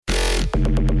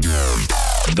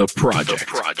The Project.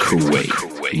 Kuwait.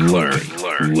 Learn.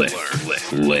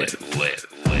 Live.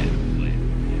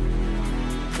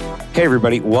 Hey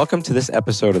everybody, welcome to this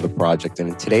episode of The Project. And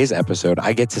in today's episode,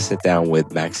 I get to sit down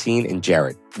with Maxine and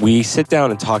Jarret. We sit down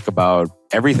and talk about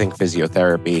everything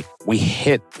physiotherapy. We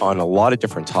hit on a lot of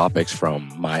different topics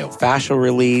from myofascial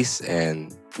release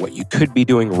and what you could be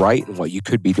doing right and what you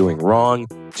could be doing wrong,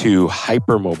 to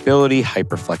hypermobility,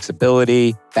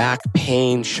 hyperflexibility, back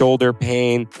pain, shoulder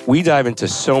pain. We dive into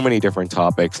so many different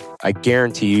topics. I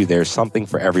guarantee you there's something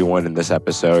for everyone in this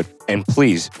episode. And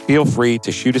please feel free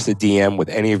to shoot us a DM with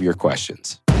any of your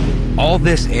questions. All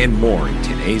this and more in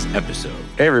today's episode.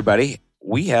 Hey everybody,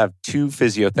 we have two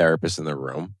physiotherapists in the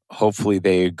room. Hopefully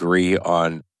they agree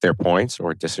on their points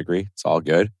or disagree. It's all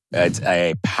good. It's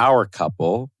a power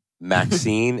couple,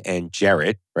 Maxine and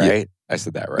Jarret, right? Yeah, I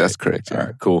said that right. That's correct. Yeah. All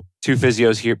right, cool. Two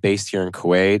physios here, based here in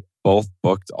Kuwait, both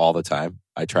booked all the time.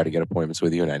 I try to get appointments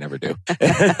with you and I never do.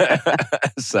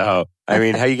 So, I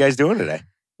mean, how you guys doing today?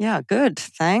 Yeah, good.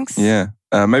 Thanks. Yeah.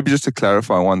 Maybe just to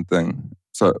clarify one thing.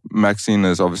 So Maxine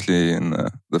is obviously in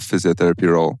the physiotherapy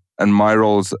role, and my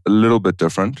role is a little bit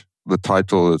different. The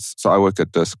title is, so I work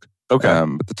at DISC. Okay.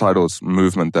 But the title is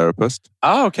movement therapist.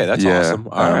 Oh, okay. That's awesome.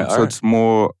 All right. So it's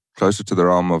more closer to the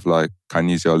realm of like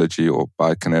kinesiology or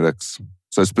biokinetics.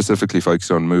 So specifically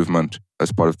focusing on movement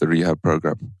as part of the rehab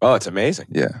program. Oh, it's amazing.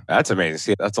 Yeah. That's amazing.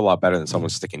 See, that's a lot better than someone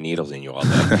sticking needles in you all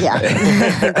day.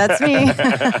 Yeah, that's me.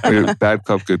 Bad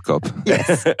cop, good cop.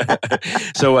 Yes.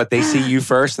 So what, they see you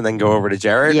first and then go over to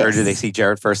Jarret? Yes. Or do they see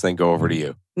Jarret first and then go over to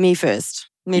you? Me first.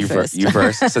 You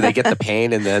first. So they get the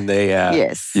pain and then they...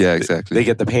 yes. Yeah, exactly. They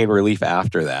get the pain relief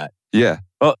after that. Yeah.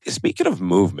 Well, speaking of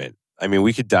movement, I mean,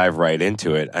 we could dive right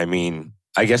into it. I mean,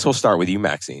 I guess we'll start with you,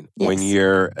 Maxine. Yes. When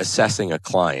you're assessing a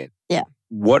client,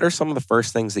 what are some of the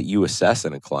first things that you assess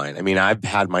in a client? I mean, I've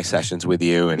had my sessions with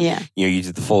you and, you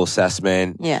did the full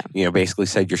assessment. Yeah. Basically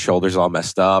said your shoulder's all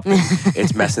messed up.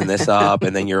 It's messing this up.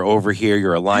 And then you're over here,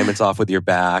 your alignment's off with your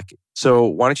back. So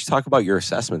why don't you talk about your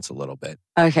assessments a little bit?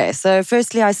 Okay. So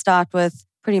firstly, I start with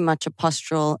pretty much a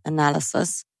postural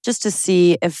analysis just to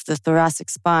see if the thoracic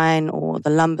spine or the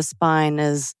lumbar spine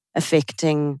is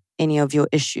affecting any of your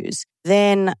issues.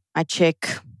 Then I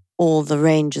check all the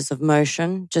ranges of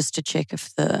motion just to check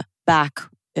if the back,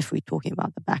 if we're talking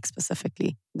about the back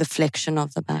specifically, the flexion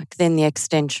of the back, then the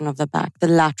extension of the back, the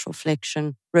lateral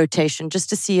flexion, rotation, just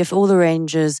to see if all the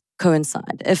ranges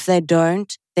coincide. If they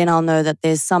don't, then I'll know that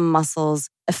there's some muscles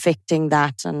affecting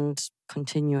that and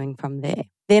continuing from there.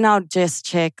 Then I'll just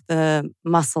check the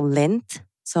muscle length.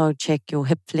 So I'll check your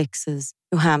hip flexors,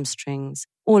 your hamstrings,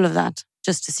 all of that,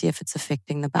 just to see if it's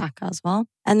affecting the back as well.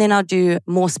 And then I'll do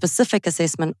more specific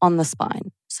assessment on the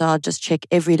spine. So I'll just check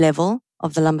every level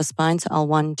of the lumbar spine. So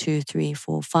L1, 2, 3,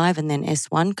 4, 5, and then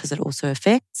S1, because it also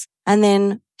affects. And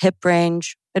then hip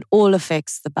range, it all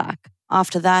affects the back.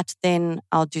 After that, then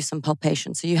I'll do some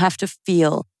palpation. So you have to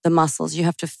feel the muscles. You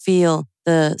have to feel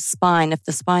the spine. If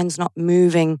the spine's not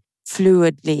moving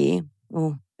fluidly,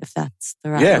 or if that's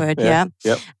the right word,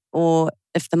 Yep. or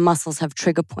if the muscles have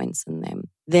trigger points in them,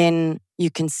 then you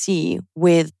can see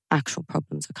where actual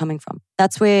problems are coming from.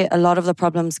 That's where a lot of the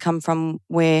problems come from,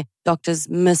 where doctors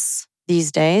miss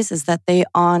these days, is that they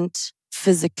aren't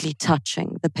physically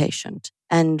touching the patient.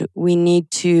 And we need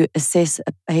to assess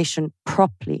a patient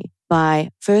properly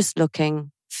by first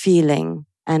looking, feeling,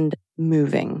 and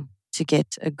moving to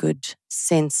get a good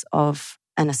sense of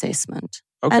an assessment.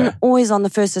 Okay. And always on the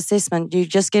first assessment, you're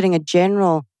just getting a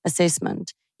general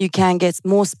assessment. You can get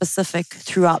more specific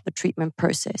throughout the treatment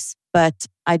process. But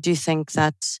I do think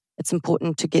that it's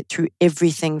important to get through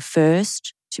everything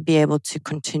first to be able to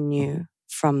continue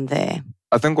from there.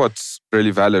 I think what's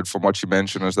really valid from what you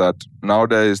mentioned is that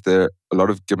nowadays there are a lot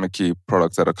of gimmicky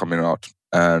products that are coming out.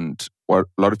 And what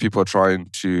a lot of people are trying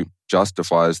to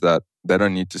justify is that they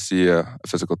don't need to see a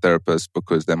physical therapist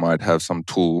because they might have some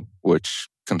tool which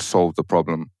can solve the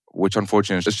problem, which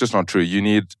unfortunately is just not true. You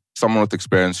need someone with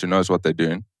experience who knows what they're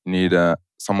doing. You need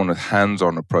someone with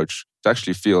hands-on approach to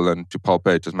actually feel and to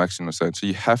palpate, as Maxine was saying. So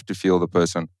you have to feel the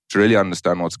person to really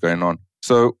understand what's going on.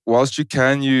 So whilst you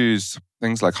can use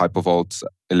things like hypervolts,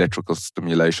 electrical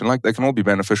stimulation, like they can all be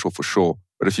beneficial for sure.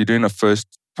 But if you're doing a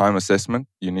first-time assessment,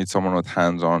 you need someone with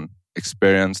hands-on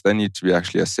experience. They need to be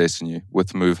actually assessing you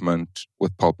with movement,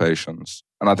 with palpations.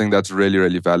 And I think that's really,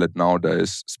 really valid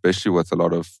nowadays, especially with a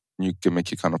lot of new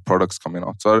gimmicky kind of products coming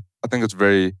out. So I think it's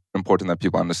very important that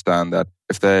people understand that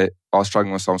if they are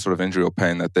struggling with some sort of injury or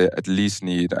pain, that they at least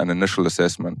need an initial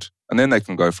assessment. And then they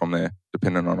can go from there,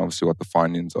 depending on obviously what the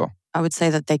findings are. I would say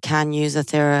that they can use a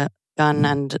Theragun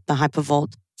and the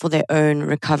Hypervolt for their own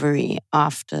recovery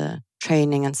after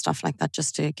training and stuff like that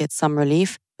just to get some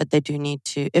relief. But they do need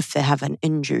to, if they have an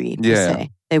injury per se,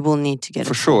 they will need to get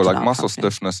for it sure, like out muscle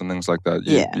properly. stiffness and things like that.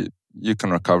 You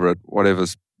can recover it,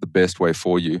 whatever's the best way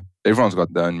for you. Everyone's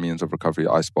got their own means of recovery,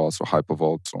 ice baths or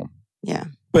hypervolts or... Yeah.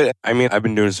 But I mean, I've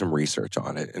been doing some research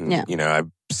on it and, I've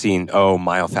seen,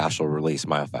 myofascial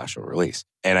release.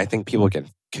 And I think people get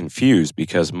confused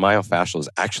because myofascial is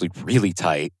actually really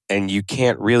tight and you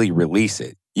can't really release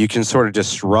it. You can sort of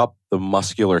disrupt the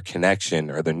muscular connection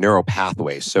or the neural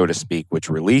pathway, so to speak, which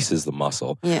releases the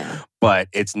muscle. Yeah. But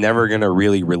it's never going to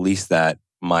really release that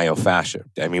myofascia.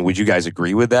 I mean, would you guys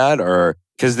agree with that? Or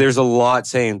because there's a lot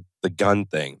saying the gun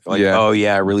thing, like,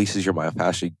 it releases your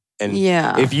myofascia. And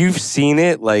if you've seen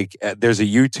it, like there's a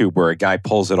YouTube where a guy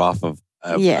pulls it off of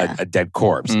a dead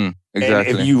corpse. Exactly.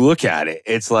 And if you look at it,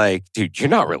 it's like, dude, you're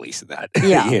not releasing that.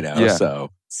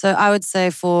 So I would say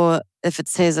if it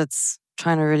says it's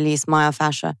trying to release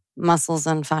myofascia, muscles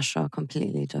and fascia are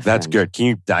completely different. That's good. Can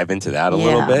you dive into that a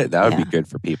little bit? That would be good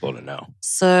for people to know.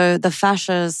 So the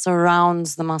fascia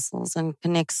surrounds the muscles and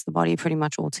connects the body pretty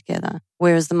much all together.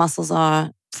 Whereas the muscles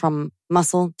are from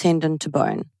muscle, tendon to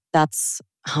bone. That's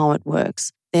how it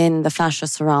works. Then the fascia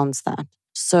surrounds that.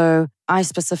 So I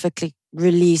specifically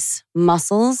release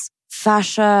muscles.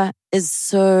 Fascia is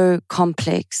so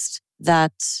complex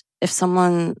that if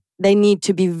they need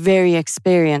to be very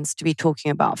experienced to be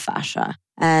talking about fascia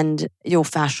and your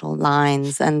fascial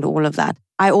lines and all of that.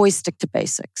 I always stick to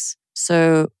basics.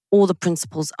 So all the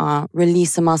principles are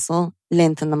release a muscle,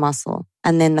 lengthen the muscle,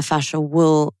 and then the fascia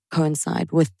will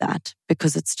coincide with that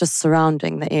because it's just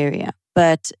surrounding the area.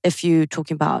 But if you're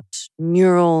talking about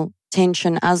neural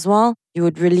tension as well, you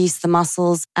would release the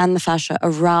muscles and the fascia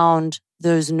around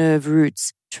those nerve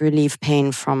roots to relieve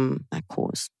pain from that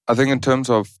cause. I think in terms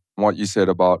of what you said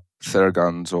about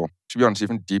Theraguns or, to be honest,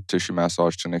 even deep tissue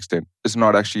massage to an extent, it's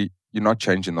not actually, you're not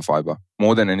changing the fiber.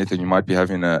 More than anything, you might be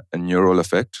having a neural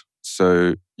effect.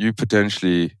 So you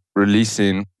potentially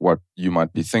releasing what you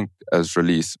might be think as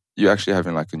release, you're actually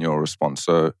having like a neural response.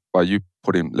 So by you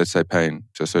putting, let's say, pain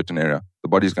to a certain area, the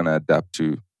body's going to adapt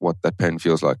to what that pain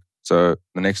feels like. So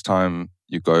the next time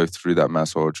you go through that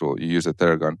massage or you use a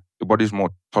Theragun, your body's more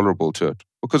tolerable to it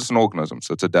because it's an organism.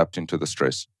 So it's adapting to the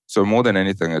stress. So more than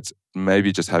anything, it's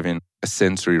maybe just having a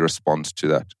sensory response to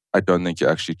that. I don't think you're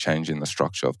actually changing the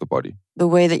structure of the body. The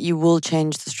way that you will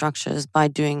change the structure is by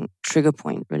doing trigger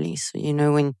point release. So,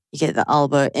 when you get the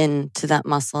elbow into that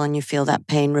muscle and you feel that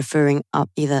pain referring up,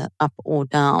 either up or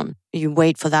down, you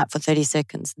wait for that for 30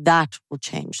 seconds. That will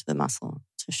change the muscle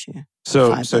tissue.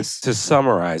 So to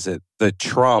summarize it, the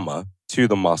trauma to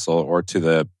the muscle or to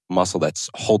the muscle that's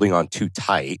holding on too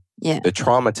tight, the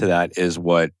trauma to that is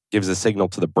what gives a signal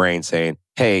to the brain saying,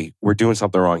 hey, we're doing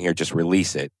something wrong here, just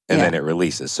release it. And then it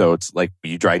releases. So it's like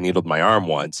you dry needled my arm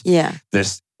once. Yeah.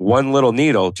 This one little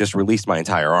needle just released my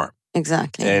entire arm.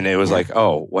 Exactly. And it was like,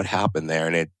 oh, what happened there?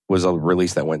 And it was a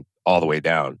release that went all the way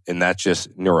down. And that's just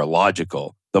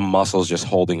neurological. The muscle's just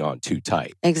holding on too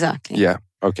tight. Exactly. Yeah.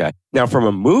 Okay. Now, from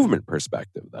a movement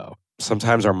perspective, though,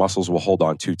 sometimes our muscles will hold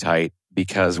on too tight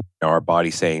because our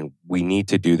body's saying we need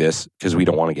to do this because we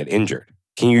don't want to get injured.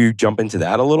 Can you jump into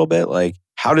that a little bit? Like,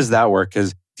 how does that work?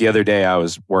 Because the other day I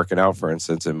was working out, for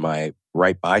instance, and my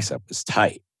right bicep was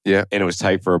tight. Yeah. And it was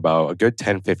tight for about a good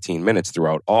 10, 15 minutes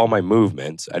throughout all my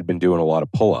movements. I'd been doing a lot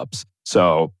of pull-ups.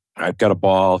 So I got a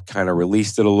ball, kind of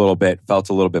released it a little bit, felt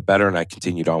a little bit better, and I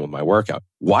continued on with my workout.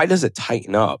 Why does it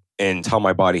tighten up and tell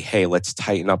my body, hey, let's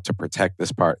tighten up to protect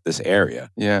this area?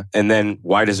 Yeah. And then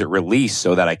why does it release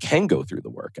so that I can go through the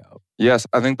workout? Yes,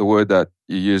 I think the word that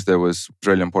you used there was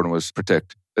really important, was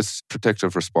protect. It's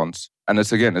protective response. And it's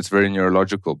very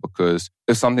neurological because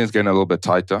if something's getting a little bit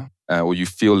tighter or you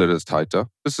feel it is tighter,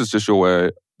 this is just your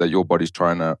way that your body's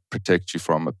trying to protect you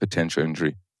from a potential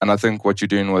injury. And I think what you're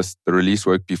doing with the release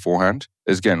work beforehand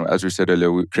is, again, as we said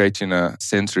earlier, we're creating a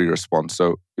sensory response.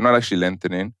 So you're not actually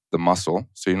lengthening the muscle.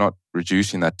 So you're not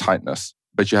reducing that tightness,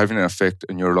 but you're having an effect,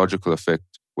 a neurological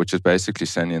effect, which is basically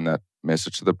sending that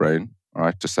message to the brain, all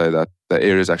right, to say that the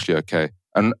area is actually okay.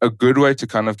 And a good way to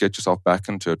kind of get yourself back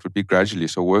into it would be gradually.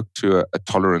 So work to a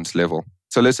tolerance level.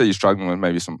 So let's say you're struggling with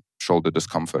maybe some shoulder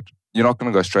discomfort. You're not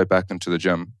going to go straight back into the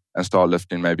gym and start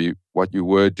lifting maybe what you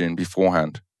were doing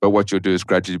beforehand. But what you'll do is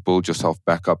gradually build yourself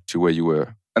back up to where you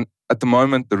were. And at the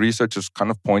moment, the research is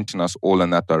kind of pointing us all in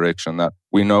that direction, that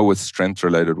we know with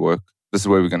strength-related work, this is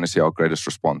where we're going to see our greatest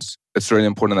response. It's really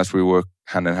important that we work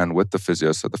hand in hand with the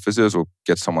physios. So the physios will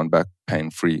get someone back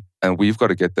pain-free. And we've got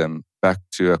to get them back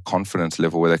to a confidence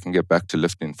level where they can get back to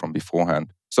lifting from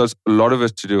beforehand. So it's a lot of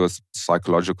it to do with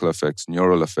psychological effects,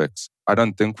 neural effects. I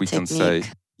don't think we can say,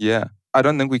 I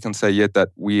don't think we can say yet that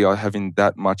we are having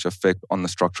that much effect on the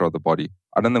structure of the body.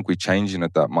 I don't think we're changing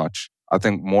it that much. I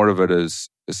think more of it is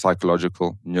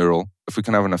psychological, neural. If we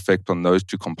can have an effect on those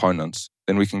two components,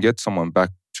 then we can get someone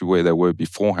back to where they were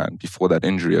beforehand, before that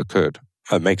injury occurred.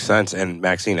 That makes sense. And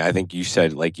Maxine, I think you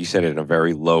said it in a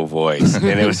very low voice.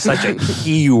 And it was such a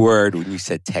key word when you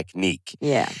said technique.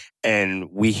 Yeah.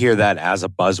 And we hear that as a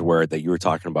buzzword that you were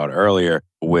talking about earlier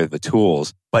with the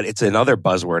tools. But it's another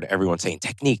buzzword. Everyone's saying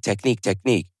technique, technique,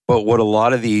 technique. But what a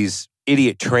lot of these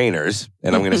idiot trainers,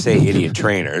 and I'm going to say idiot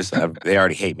trainers, they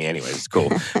already hate me anyways, it's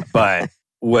cool. But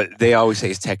what they always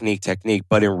say is technique, technique.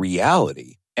 But in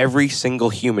reality, every single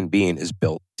human being is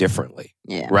built differently,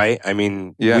 right? I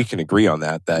mean, we can agree on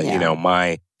that,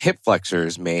 my hip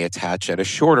flexors may attach at a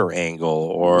shorter angle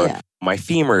or my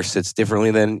femur sits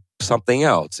differently than something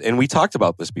else. And we talked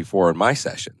about this before in my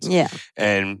sessions. Yeah.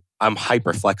 And I'm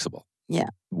hyper flexible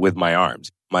with my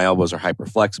arms. My elbows are hyper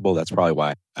flexible. That's probably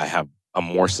why I'm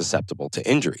more susceptible to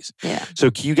injuries. Yeah.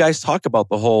 So can you guys talk about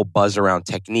the whole buzz around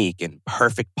technique and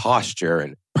perfect posture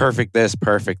and perfect this,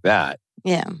 perfect that?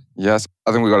 Yeah. Yes,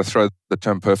 I think we got to throw the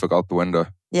term perfect out the window.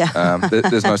 Yeah.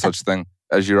 There's no such thing.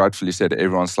 As you rightfully said,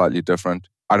 everyone's slightly different.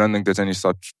 I don't think there's any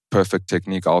such perfect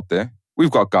technique out there. We've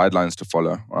got guidelines to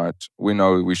follow, right? We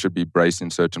know we should be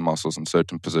bracing certain muscles in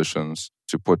certain positions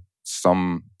to put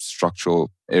some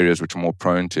structural areas which are more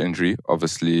prone to injury,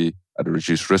 obviously at a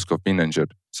reduced risk of being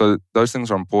injured. So those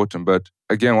things are important. But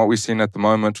again, what we've seen at the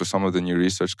moment with some of the new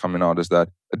research coming out is that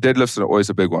deadlifts are always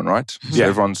a big one, right?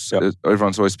 So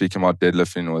everyone's always speaking about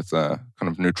deadlifting with a kind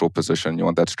of neutral position. You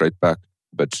want that straight back.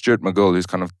 But Stuart McGill, who's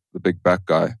kind of the big back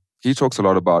guy, he talks a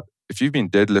lot about if you've been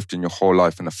deadlifting your whole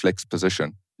life in a flex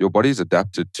position, your body's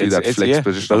adapted to that flex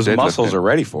position. Those muscles are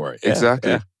ready for it.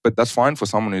 Exactly. But that's fine for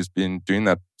someone who's been doing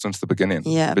that since the beginning.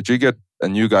 Yeah. But you get a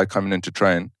new guy coming in to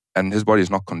train and his body is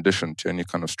not conditioned to any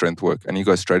kind of strength work and he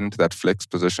goes straight into that flex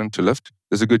position to lift,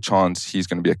 there's a good chance he's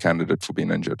going to be a candidate for being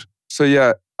injured.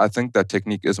 So I think that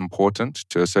technique is important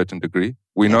to a certain degree.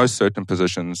 We know certain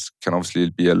positions can obviously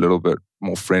be a little bit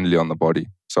more friendly on the body.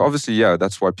 So obviously,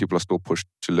 that's why people are still pushed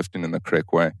to lifting in the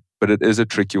correct way. But it is a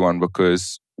tricky one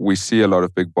because we see a lot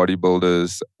of big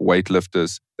bodybuilders,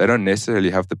 weightlifters, they don't necessarily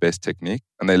have the best technique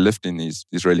and they're lifting these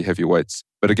really heavy weights.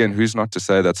 But again, who's not to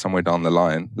say that somewhere down the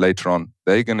line, later on,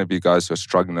 they're going to be guys who are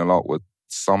struggling a lot with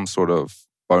some sort of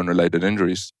bone-related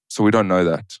injuries. So we don't know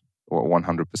that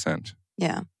 100%.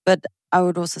 Yeah. But I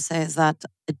would also say is that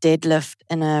a deadlift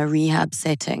in a rehab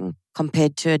setting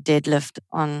compared to a deadlift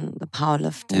on the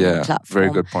powerlifting platform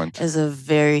very good point. Is a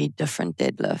very different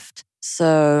deadlift.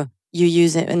 So you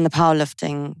use it in the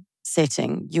powerlifting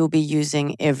setting, you'll be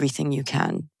using everything you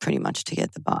can pretty much to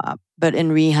get the bar up. But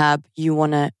in rehab, you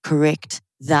want to correct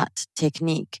that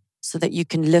technique so that you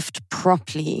can lift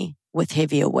properly with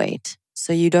heavier weight.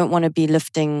 So you don't want to be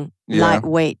lifting light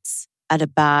weights at a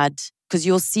bad, because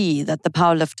you'll see that the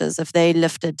powerlifters, if they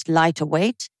lifted lighter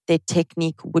weight, their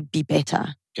technique would be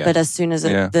better. Yeah. But as soon as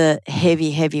the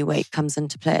heavy weight comes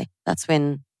into play, that's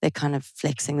when they're kind of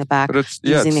flexing the back,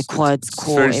 using their quads,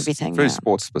 core, everything. It's very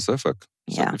sports specific.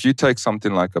 So if you take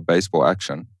something like a baseball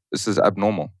action, this is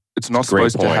abnormal. It's not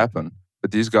supposed to happen.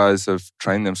 But these guys have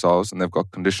trained themselves and they've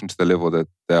got conditioned to the level that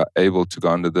they're able to go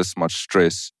under this much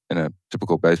stress in a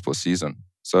typical baseball season.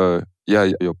 So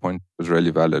your point was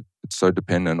really valid. It's so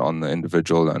dependent on the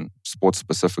individual and sports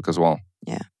specific as well.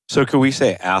 Yeah. So could we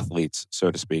say athletes,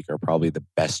 so to speak, are probably the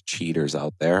best cheaters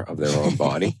out there of their own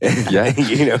body?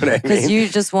 You know what I mean? Because you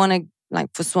just want to, like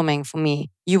for swimming, for me,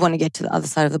 you want to get to the other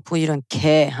side of the pool. You don't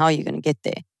care how you're going to get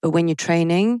there. But when you're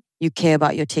training, you care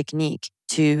about your technique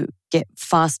to get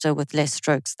faster with less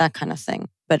strokes, that kind of thing.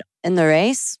 But in the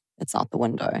race, it's out the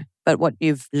window. But what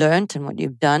you've learned and what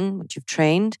you've done, what you've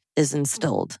trained is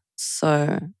instilled.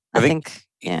 So I think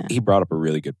he brought up a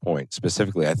really good point.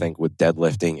 Specifically, I think with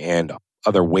deadlifting and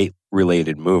other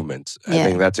weight-related movements. I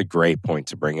think that's a great point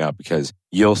to bring up because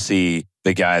you'll see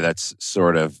the guy that's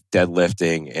sort of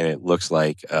deadlifting and it looks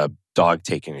like a dog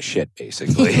taking a shit,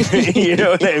 basically. You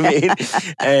know what I mean?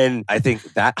 And I think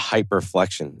that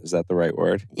hyperflexion, is that the right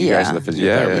word? You guys are the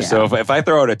physiotherapists. Yeah. So if I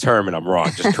throw out a term and I'm wrong,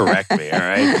 just correct me, all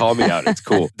right? Call me out. It's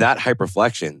cool. That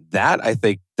hyperflexion, I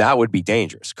think that would be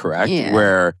dangerous, correct? Yeah.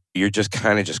 Where you're just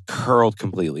kind of just curled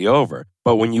completely over.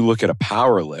 But when you look at a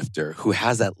power lifter who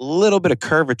has that little bit of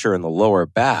curvature in the lower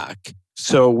back,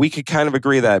 so we could kind of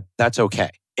agree that that's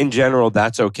okay. In general,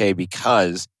 that's okay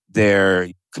because they're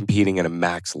competing in a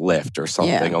max lift or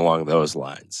something along those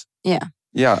lines. Yeah.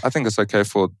 Yeah, I think it's okay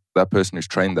for that person who's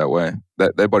trained that way.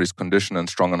 That their body's conditioned and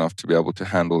strong enough to be able to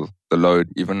handle the load,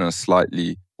 even in a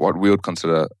slightly, what we would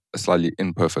consider a slightly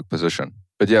imperfect position.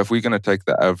 But if we're going to take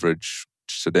the average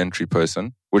sedentary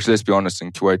person, which, let's be honest,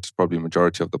 in Kuwait is probably the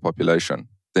majority of the population,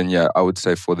 then yeah, I would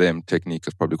say for them, technique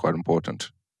is probably quite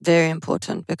important. Very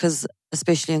important, because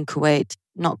especially in Kuwait,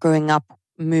 not growing up,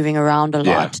 moving around a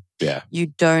lot, you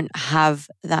don't have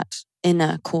that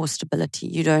inner core stability.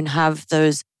 You don't have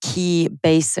those key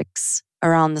basics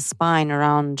around the spine,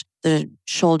 around the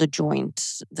shoulder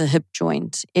joint, the hip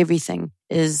joint. Everything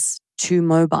is too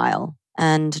mobile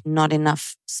and not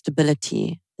enough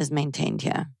stability is maintained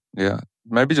here. Yeah,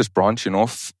 maybe just branching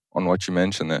off on what you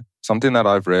mentioned there. Something that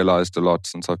I've realized a lot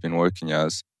since I've been working here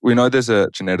is we know there's a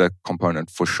genetic component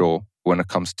for sure when it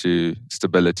comes to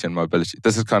stability and mobility.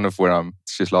 This is kind of where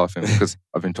she's laughing because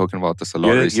I've been talking about this a lot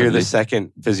recently. You're the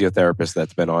second physiotherapist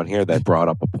that's been on here that brought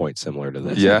up a point similar to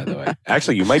this. Yeah. By the way.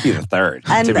 Actually, you might be the third,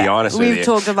 and to be honest with you. We've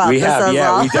talked about this as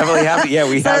well. We definitely have. Yeah,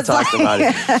 we have talked about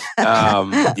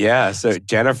it. So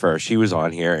Jennifer, she was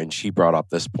on here and she brought up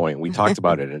this point. We talked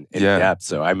about it in depth.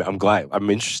 So I'm glad. I'm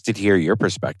interested to hear your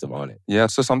perspective on it. Yeah,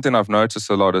 so something I've noticed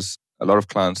a lot is a lot of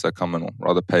clients that come in, or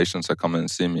rather patients that come in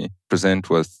and see me, present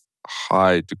with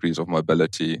high degrees of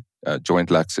mobility, joint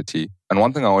laxity. And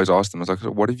one thing I always ask them is like,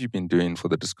 what have you been doing for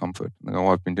the discomfort? And they go,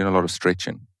 I've been doing a lot of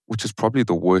stretching, which is probably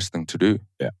the worst thing to do.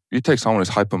 Yeah. You take someone who's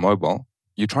hypermobile,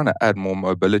 you're trying to add more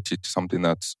mobility to something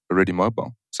that's already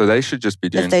mobile. So they should just be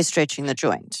doing... If they're stretching the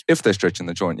joint. If they're stretching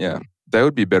the joint, yeah. They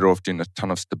would be better off doing a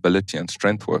ton of stability and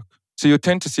strength work. So you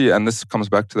tend to see, and this comes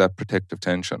back to that protective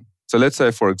tension. So let's say,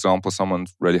 for example,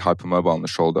 someone's really hypermobile on the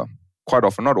shoulder. Quite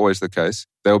often, not always the case,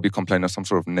 they'll be complaining of some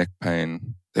sort of neck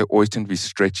pain. They always tend to be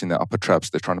stretching their upper traps.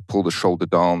 They're trying to pull the shoulder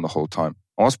down the whole time.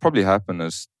 And what's probably happened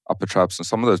is upper traps and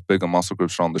some of those bigger muscle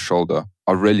groups around the shoulder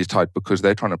are really tight because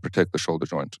they're trying to protect the shoulder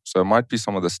joint. So it might be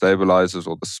some of the stabilizers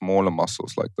or the smaller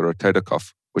muscles like the rotator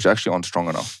cuff, which actually aren't strong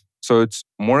enough. So it's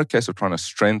more a case of trying to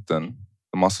strengthen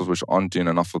the muscles which aren't doing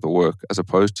enough of the work, as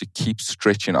opposed to keep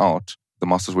stretching out the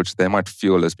muscles which they might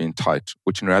feel as being tight,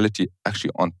 which in reality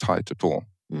actually aren't tight at all.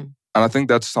 And I think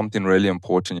that's something really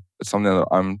important. It's something that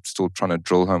I'm still trying to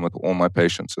drill home with all my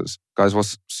patients is, guys, while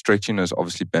stretching is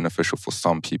obviously beneficial for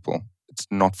some people, it's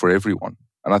not for everyone.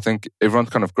 And I think everyone's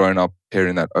kind of grown up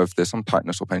hearing that, if there's some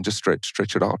tightness or pain, just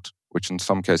stretch it out, which in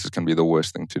some cases can be the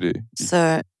worst thing to do.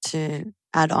 So to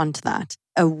add on to that,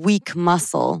 a weak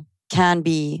muscle can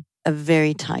be a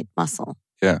very tight muscle.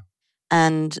 Yeah.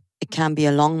 And it can be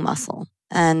a long muscle.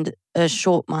 And a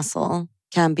short muscle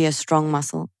can be a strong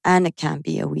muscle, and it can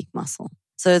be a weak muscle.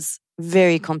 So it's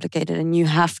very complicated, and you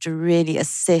have to really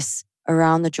assess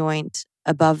around the joint,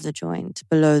 above the joint,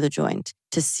 below the joint,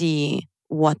 to see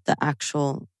what the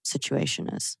actual situation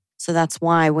is. So that's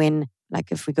why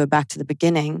if we go back to the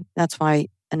beginning, that's why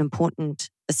an important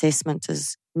assessment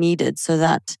is needed, so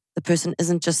that the person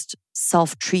isn't just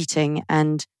self-treating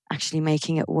and actually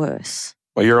making it worse.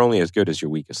 Well, you're only as good as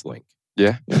your weakest link.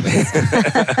 Yeah.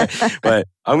 But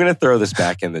I'm going to throw this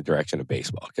back in the direction of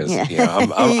baseball because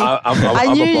I'm a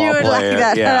ball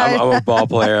player. I'm a ball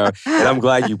player. And I'm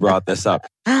glad you brought this up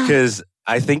because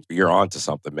I think you're onto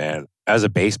something, man. As a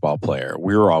baseball player,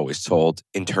 we were always told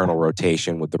internal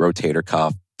rotation with the rotator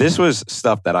cuff. This was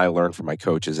stuff that I learned from my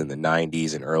coaches in the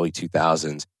 90s and early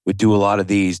 2000s. We'd do a lot of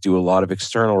these, do a lot of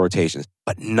external rotations,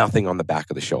 but nothing on the back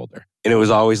of the shoulder. And it was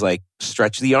always like,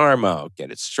 stretch the arm out, get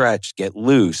it stretched, get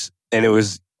loose. And it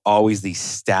was always these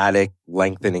static,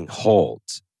 lengthening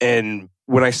holds. And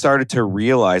when I started to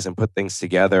realize and put things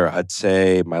together, I'd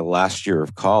say my last year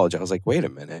of college, I was like, wait a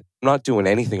minute, I'm not doing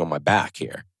anything on my back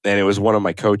here. And it was one of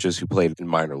my coaches who played in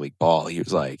minor league ball. He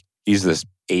was like, he's this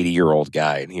 80-year-old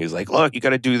guy. And he was like, look, you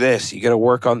got to do this. You got to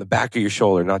work on the back of your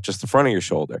shoulder, not just the front of your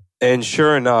shoulder. And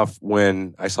sure enough,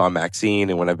 when I saw Maxine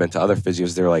and when I've been to other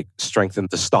physios, they're like, strengthen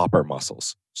the stopper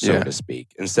muscles, so to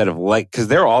speak, instead of because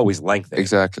they're always lengthening.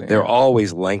 Exactly. They're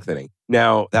always lengthening.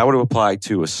 Now, that would apply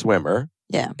to a swimmer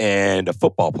and a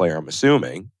football player, I'm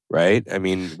assuming, right? I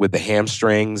mean, with the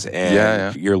hamstrings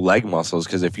and your leg muscles,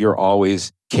 because if you're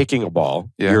always kicking a ball,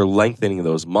 you're lengthening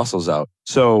those muscles out.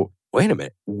 So wait a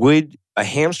minute, would a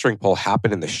hamstring pull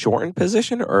happen in the shortened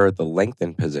position or the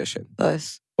lengthened position?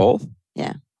 Both?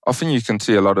 Yeah. Often you can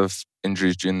see a lot of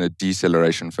injuries during the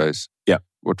deceleration phase. Yeah.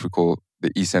 What we call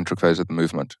the eccentric phase of the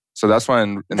movement. So that's why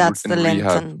in that's the rehab,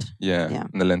 lengthened.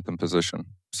 in the lengthened position.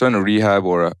 So in a rehab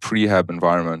or a prehab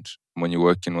environment, when you're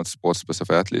working with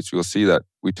sports-specific athletes, you'll see that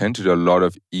we tend to do a lot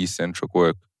of eccentric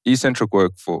work. Eccentric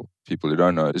work, for people who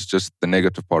don't know, is just the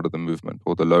negative part of the movement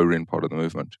or the lowering part of the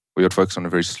movement, where you'd focus on a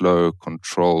very slow,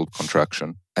 controlled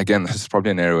contraction. Again, this is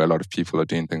probably an area where a lot of people are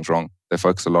doing things wrong. They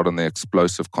focus a lot on the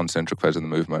explosive concentric phase of the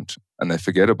movement, and they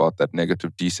forget about that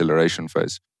negative deceleration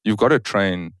phase. You've got to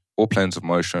train all planes of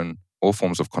motion, all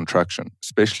forms of contraction,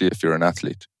 especially if you're an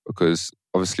athlete, because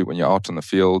obviously when you're out in the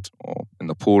field or in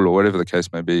the pool or whatever the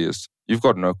case may be, is you've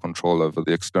got no control over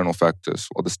the external factors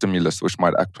or the stimulus which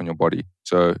might act on your body.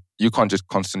 So you can't just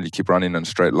constantly keep running in a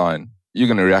straight line. You're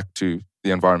going to react to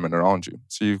the environment around you.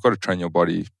 So you've got to train your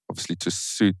body, obviously, to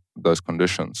suit those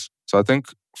conditions. So I think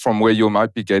from where you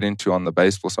might be getting to on the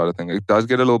baseball side of things, it does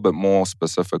get a little bit more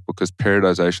specific because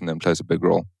periodization then plays a big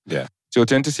role. Yeah. So you'll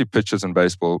tend to see pitchers in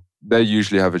baseball, they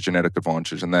usually have a genetic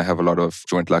advantage and they have a lot of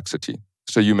joint laxity.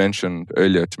 So you mentioned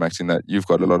earlier to Maxine that you've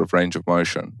got a lot of range of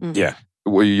motion. Yeah.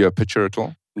 Were you a pitcher at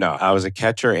all? No, I was a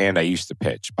catcher and I used to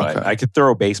pitch, but Okay. I could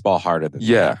throw a baseball harder than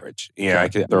the average. I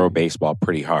could throw a baseball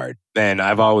pretty hard. And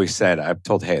I've always said, I've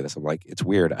told Hey this, I'm like, it's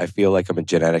weird. I feel like I'm a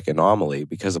genetic anomaly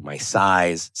because of my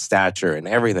size, stature, and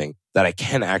everything that I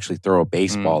can actually throw a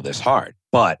baseball this hard.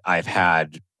 But I've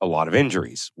had a lot of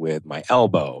injuries with my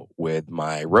elbow, with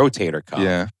my rotator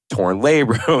cuff, torn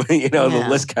labrum, the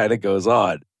list kind of goes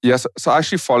on. Yes, so I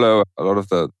actually follow a lot of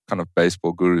the kind of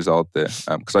baseball gurus out there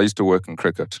because I used to work in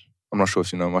cricket. I'm not sure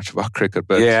if you know much about cricket,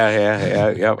 but...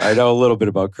 Yeah. I know a little bit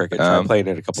about cricket. I played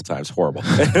it a couple times. Horrible.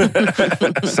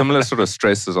 Similar sort of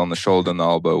stresses on the shoulder and the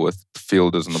elbow with the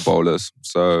fielders and the bowlers.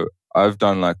 So I've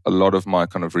done like a lot of my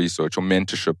kind of research or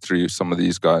mentorship through some of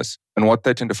these guys. And what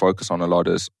they tend to focus on a lot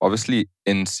is obviously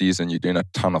in season, you're doing a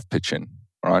ton of pitching,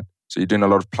 right? So you're doing a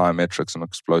lot of plyometrics and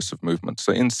explosive movement.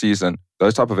 So in season,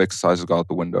 those type of exercises go out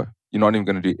the window. You're not even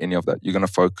going to do any of that. You're going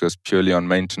to focus purely on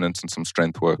maintenance and some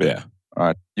strength work. Yeah.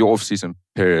 Right. Your off-season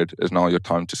period is now your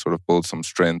time to sort of build some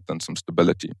strength and some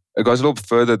stability. It goes a little bit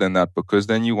further than that because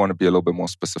then you want to be a little bit more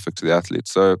specific to the athlete.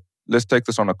 So let's take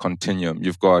this on a continuum.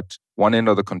 You've got one end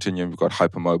of the continuum, you've got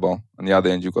hypermobile. On the other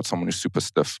end, you've got someone who's super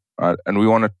stiff. Right. And we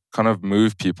want to kind of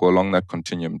move people along that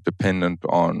continuum dependent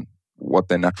on what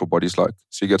their natural body's like.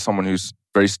 So you get someone who's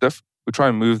very stiff. We try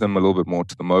and move them a little bit more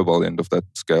to the mobile end of that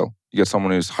scale. You get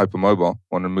someone who's hypermobile,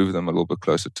 want to move them a little bit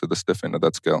closer to the stiff end of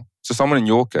that scale. So someone in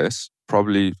your case,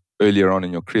 probably earlier on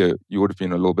in your career, you would have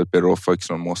been a little bit better off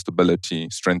focusing on more stability,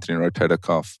 strengthening rotator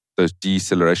cuff, those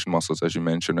deceleration muscles, as you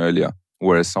mentioned earlier.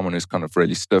 Whereas someone who's kind of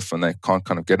really stiff and they can't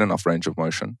kind of get enough range of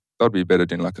motion, they'd be better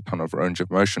doing like a ton of range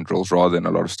of motion drills rather than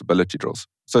a lot of stability drills.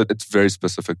 So it's very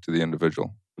specific to the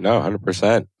individual. No,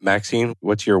 100%. Maxine,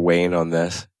 what's your weighing on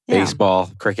this? Baseball,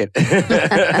 cricket,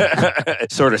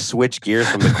 sort of switch gears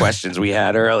from the questions we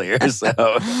had earlier.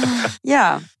 So,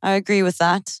 yeah, I agree with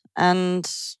that. And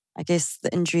I guess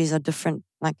the injuries are different,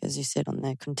 like as you said, on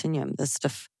the continuum. The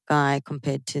stiff guy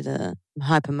compared to the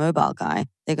hypermobile guy,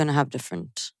 they're going to have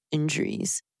different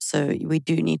injuries. So we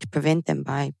do need to prevent them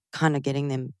by kind of getting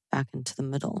them back into the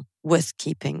middle with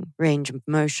keeping range of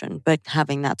motion, but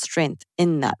having that strength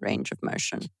in that range of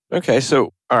motion. Okay,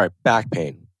 so, all right, back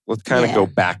pain. Let's kind of go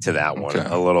back to that one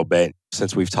a little bit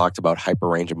since we've talked about hyper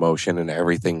range of motion and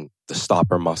everything, the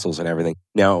stopper muscles and everything.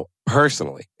 Now,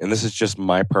 personally, and this is just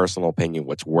my personal opinion,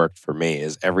 what's worked for me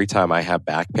is every time I have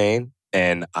back pain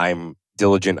and I'm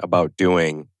diligent about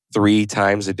doing 3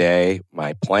 times a day,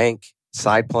 my plank,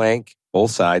 side plank,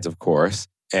 both sides, of course,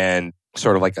 and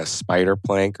sort of like a spider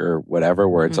plank or whatever,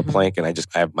 where it's a plank and I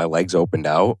have my legs opened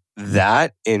out.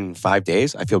 That in 5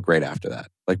 days, I feel great after that.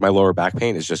 Like my lower back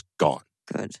pain is just gone.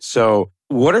 Good. So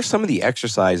what are some of the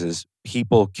exercises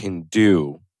people can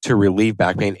do to relieve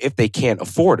back pain if they can't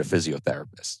afford a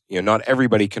physiotherapist? Not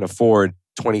everybody can afford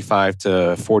 25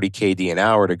 to 40 KD an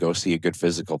hour to go see a good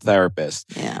physical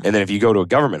therapist. Yeah. And then if you go to a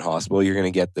government hospital, you're going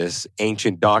to get this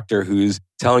ancient doctor who's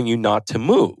telling you not to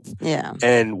move. Yeah.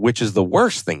 And which is the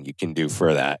worst thing you can do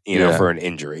for that, for an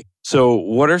injury. So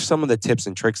what are some of the tips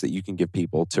and tricks that you can give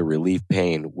people to relieve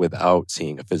pain without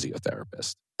seeing a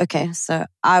physiotherapist? Okay, so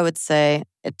I would say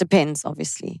it depends,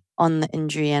 obviously, on the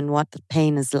injury and what the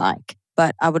pain is like.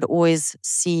 But I would always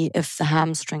see if the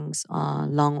hamstrings are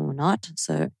long or not.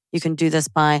 So you can do this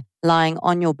by lying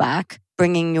on your back,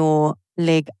 bringing your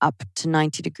leg up to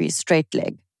 90 degrees, straight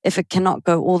leg. If it cannot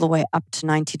go all the way up to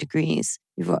 90 degrees,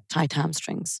 you've got tight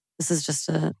hamstrings. This is just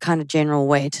a kind of general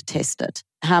way to test it.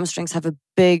 Hamstrings have a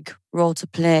big role to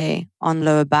play on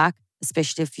lower back,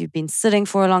 especially if you've been sitting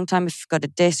for a long time, if you've got a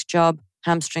desk job.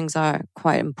 Hamstrings are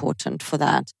quite important for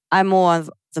that. I'm more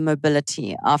of the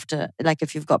mobility after, like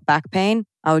if you've got back pain,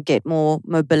 I would get more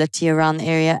mobility around the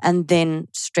area and then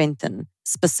strengthen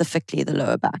specifically the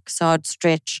lower back. So I'd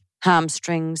stretch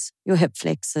hamstrings, your hip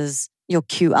flexors, your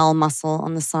QL muscle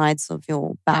on the sides of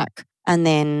your back. And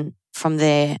then from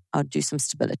there, I'd do some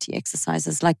stability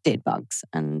exercises like dead bugs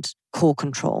and core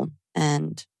control.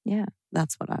 And yeah,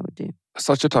 that's what I would do.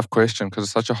 Such a tough question because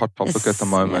it's such a hot topic at the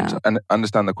moment. Yeah. And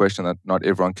understand the question that not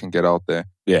everyone can get out there.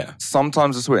 Yeah.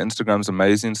 Sometimes it's where Instagram's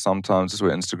amazing. Sometimes it's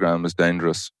where Instagram is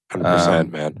dangerous. 100%,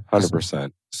 man.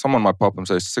 100%. someone might pop and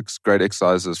say 6 great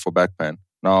exercises for back pain.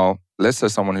 Now, let's say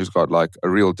someone who's got like a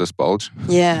real disc bulge.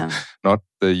 Yeah. Not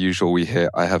the usual we hear,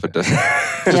 I have a disc.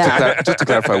 Just to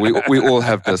clarify, we all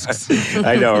have discs.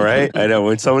 I know, right? I know.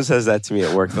 When someone says that to me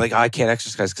at work, they're like, I can't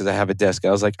exercise because I have a disc. I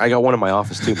was like, I got one in my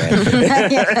office too,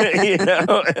 man. You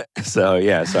know? So,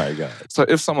 yeah, sorry, go ahead. So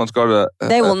if someone's got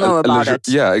they will know about it.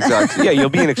 Yeah, exactly. Yeah, you'll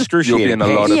be in excruciating You'll be in a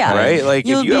pain, lot of pain. right? Like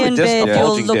You'll if you have a disc, a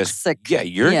bulging look disc, sick. yeah,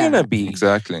 you're gonna be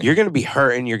Exactly. You're gonna be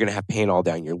hurting. You're gonna have pain all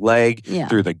down your leg,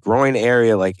 through the groin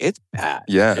area. Like it's bad.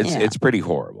 Yeah, it's pretty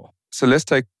horrible. So let's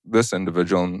take this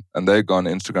individual and they go on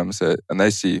Instagram and they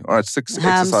see, all right, 6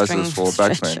 exercises for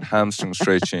back pain, hamstring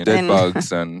stretching, dead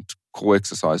bugs and core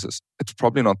exercises. It's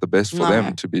probably not the best for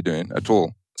them to be doing at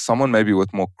all. Someone maybe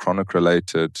with more chronic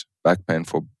related back pain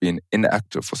for being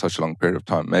inactive for such a long period of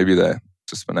time, maybe their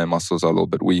muscles are a little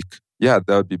bit weak. Yeah,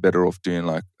 they would be better off doing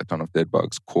like a ton of dead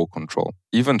bugs, core control,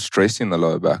 even stressing the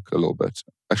lower back a little bit,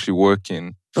 actually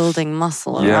working. Building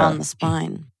muscle around the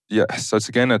spine. Yeah, so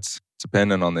it's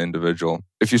dependent on the individual.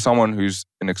 If you're someone who's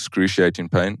in excruciating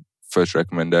pain, first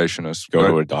recommendation is go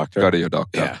to a doctor. Go to your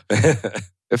doctor. Yeah.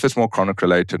 If it's more chronic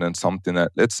related and something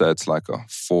that, let's say it's like a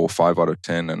 4 or 5 out of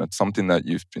 10 and it's something that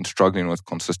you've been struggling with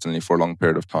consistently for a long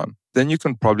period of time, then you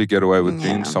can probably get away with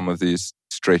doing some of these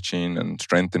stretching and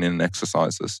strengthening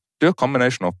exercises. Do a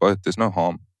combination of both. There's no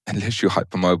harm unless you're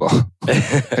hypermobile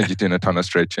and you're doing a ton of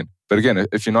stretching. But again,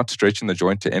 if you're not stretching the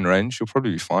joint to end range, you'll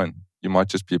probably be fine. You might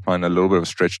just be applying a little bit of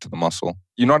stretch to the muscle.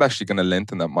 You're not actually going to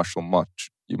lengthen that muscle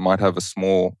much. You might have a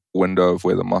small window of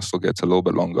where the muscle gets a little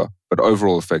bit longer, but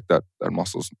overall effect that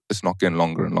muscle, it's not getting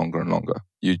longer and longer and longer.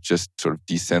 You just sort of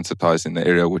desensitizing the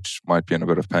area which might be in a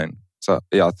bit of pain. So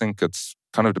yeah, I think it's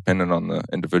kind of dependent on the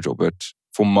individual, but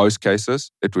for most cases,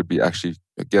 it would be actually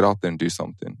get out there and do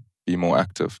something, be more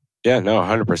active. Yeah, no,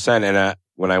 100%. And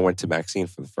when I went to Maxine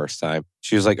for the first time,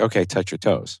 she was like, okay, touch your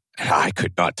toes. And I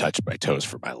could not touch my toes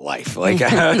for my life. Like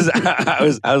I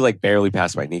was like barely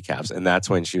past my kneecaps. And that's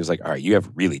when she was like, all right, you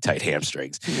have really tight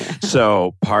hamstrings. Yeah.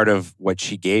 So part of what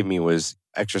she gave me was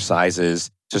exercises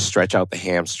to stretch out the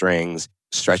hamstrings,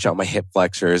 stretch out my hip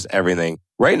flexors, everything.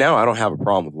 Right now, I don't have a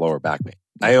problem with lower back pain.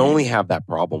 I only have that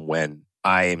problem when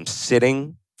I am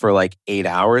sitting for like 8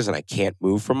 hours and I can't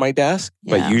move from my desk.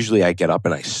 Yeah. But usually I get up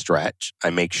and I stretch.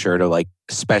 I make sure to like,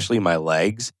 especially my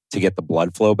legs, to get the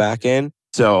blood flow back in.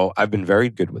 So I've been very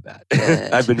good with that.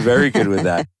 I've been very good with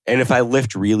that. And if I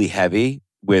lift really heavy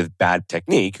with bad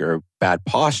technique or bad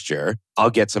posture, I'll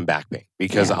get some back pain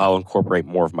because I'll incorporate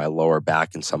more of my lower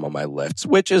back in some of my lifts,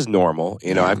 which is normal.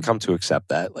 You know, I've come to accept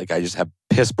that. Like I just have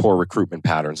piss poor recruitment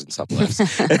patterns in some lifts.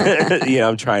 You know,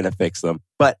 I'm trying to fix them.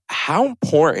 But how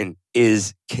important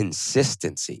is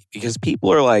consistency? Because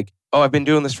people are like, oh, I've been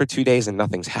doing this for 2 days and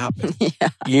nothing's happened.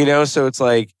 You know, so it's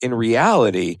like in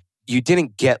reality, you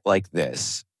didn't get like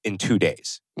this in 2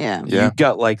 days. You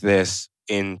got like this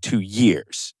in 2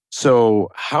 years. So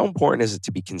how important is it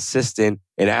to be consistent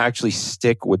and actually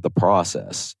stick with the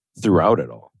process throughout it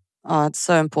all? Oh, it's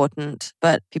so important,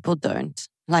 but people don't.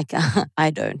 Like, I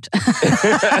don't.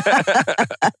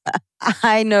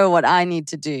 I know what I need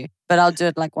to do, but I'll do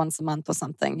it like once a month or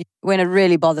something when it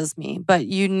really bothers me. But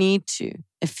you need to.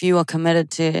 If you are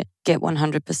committed to get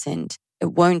 100%,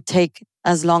 it won't take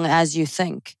as long as you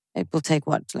think. It will take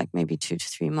like maybe 2 to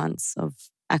 3 months of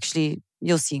actually,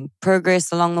 you'll see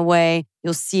progress along the way.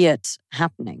 You'll see it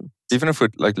happening. Even if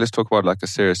let's talk about like a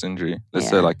serious injury. Let's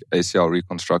say like ACL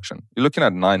reconstruction. You're looking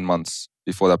at 9 months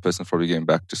before that person's probably getting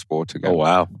back to sport again. Oh,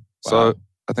 wow. So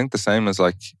I think the same as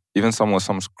like even someone with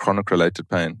some chronic related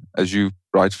pain, as you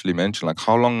rightfully mentioned, like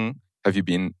how long have you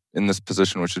been in this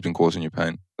position which has been causing you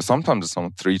pain? Sometimes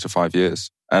it's 3 to 5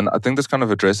 years. And I think this kind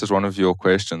of addresses one of your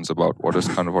questions about what is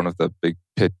kind of one of the big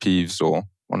pet peeves or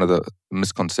one of the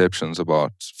misconceptions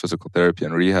about physical therapy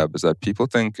and rehab is that people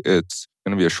think it's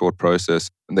going to be a short process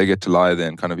and they get to lie there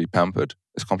and kind of be pampered.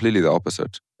 It's completely the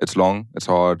opposite. It's long, it's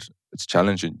hard, it's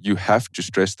challenging. You have to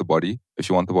stress the body if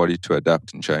you want the body to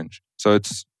adapt and change. So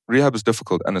rehab is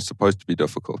difficult and it's supposed to be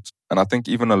difficult. And I think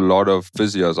even a lot of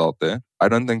physios out there, I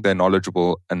don't think they're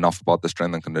knowledgeable enough about the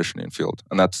strength and conditioning field.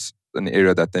 And that's an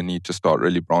area that they need to start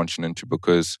really branching into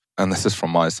because, and this is from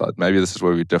my side, maybe this is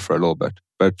where we differ a little bit,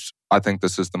 but I think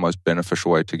this is the most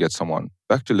beneficial way to get someone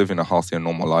back to living a healthy and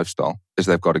normal lifestyle is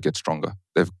they've got to get stronger.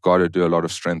 They've got to do a lot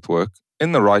of strength work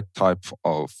in the right type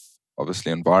of,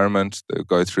 obviously, environment. They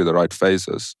go through the right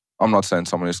phases. I'm not saying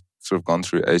someone who's sort of gone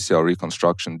through ACL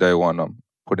reconstruction, day one, I'm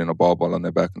putting a barbell on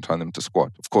their back and telling them to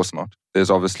squat. Of course not. There's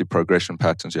obviously progression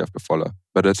patterns you have to follow,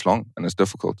 but it's long and it's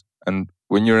difficult. And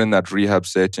when you're in that rehab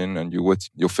setting and you're with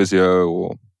your physio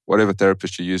or whatever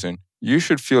therapist you're using, you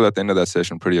should feel at the end of that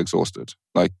session pretty exhausted.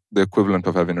 Like the equivalent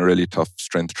of having a really tough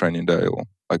strength training day or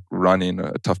like running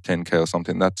a tough 10K or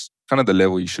something. That's kind of the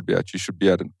level you should be at. You should be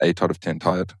at an 8 out of 10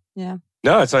 tired. Yeah.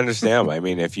 No, it's understandable. I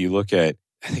mean, if you look at,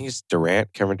 I think it's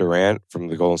Kevin Durant from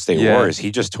the Golden State Warriors,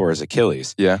 he just tore his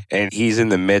Achilles. Yeah. And he's in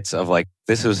the midst of like,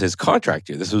 this was his contract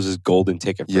year. This was his golden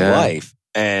ticket for life.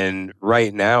 And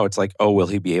right now it's like, oh, will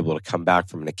he be able to come back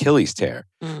from an Achilles tear?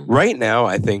 Right now,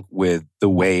 I think with the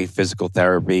way physical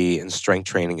therapy and strength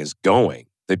training is going,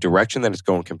 the direction that it's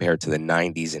going compared to the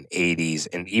 90s and 80s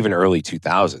and even early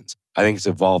 2000s, I think it's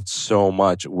evolved so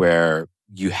much where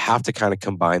you have to kind of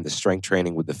combine the strength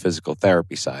training with the physical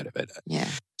therapy side of it. Yeah.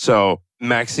 So,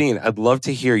 Maxine, I'd love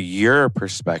to hear your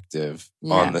perspective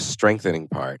on the strengthening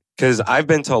part. Because I've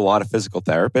been to a lot of physical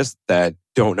therapists that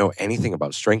don't know anything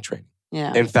about strength training.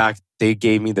 Yeah. In fact, they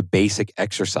gave me the basic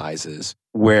exercises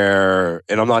where,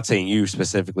 and I'm not saying you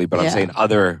specifically, but I'm saying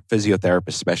other physiotherapists,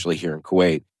 especially here in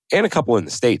Kuwait, and a couple in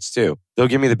the States too. They'll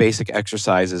give me the basic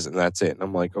exercises and that's it. And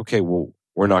I'm like, okay, well,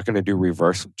 we're not going to do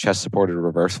reverse chest supported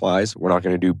reverse flies. We're not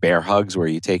going to do bear hugs where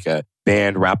you take a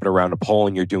band, wrap it around a pole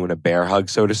and you're doing a bear hug,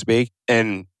 so to speak.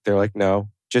 And they're like, no,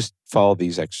 just follow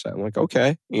these exercises. I'm like,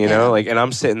 okay, you know, like, and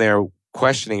I'm sitting there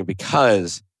questioning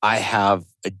because I have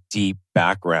a deep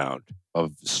background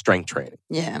of strength training.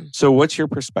 Yeah. So what's your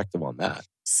perspective on that?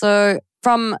 So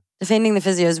from defending the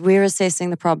physios, we're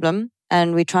assessing the problem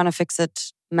and we're trying to fix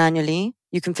it manually.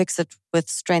 You can fix it with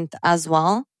strength as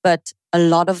well. But a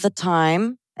lot of the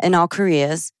time in our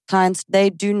careers, clients, they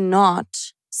do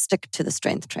not stick to the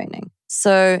strength training.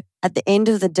 So at the end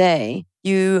of the day,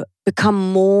 you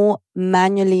become more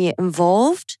manually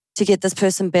involved to get this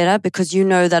person better because you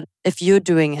know that if you're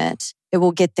doing it, it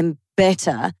will get them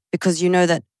better because you know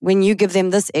that when you give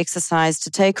them this exercise to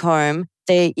take home,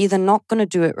 they're either not going to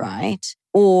do it right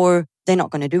or they're not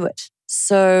going to do it.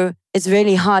 So it's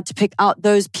really hard to pick out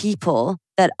those people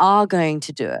that are going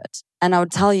to do it. And I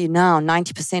would tell you now,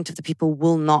 90% of the people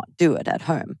will not do it at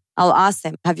home. I'll ask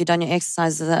them, have you done your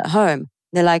exercises at home?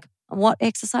 They're like, what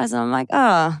exercise? And I'm like,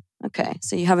 okay,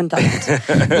 so you haven't done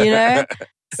it, you know?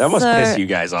 That must piss you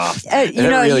guys off. You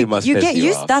know, really you get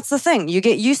used. That's the thing. You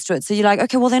get used to it. So you're like,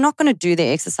 okay, well, they're not going to do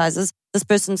their exercises. This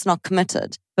person's not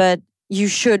committed. But you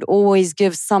should always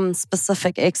give some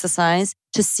specific exercise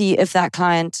to see if that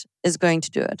client is going to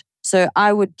do it. So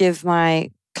I would give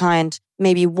my client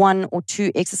maybe 1 or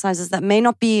 2 exercises that may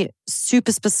not be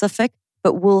super specific,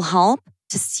 but will help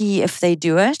to see if they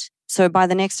do it. So by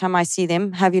the next time I see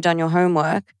them, have you done your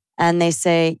homework? And they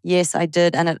say, yes, I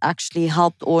did, and it actually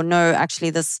helped, or no,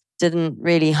 actually this didn't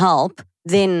really help,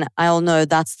 then I'll know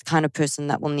that's the kind of person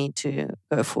that will need to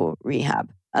go for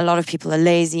rehab. A lot of people are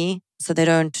lazy, so they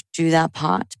don't do that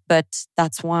part. But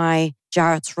that's why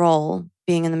Jarret's role,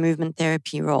 being in the movement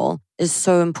therapy role, is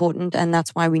so important. And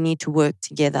that's why we need to work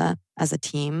together as a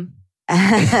team.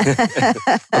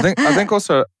 I think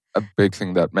also a big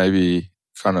thing that maybe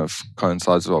kind of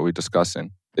coincides with what we're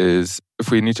discussing is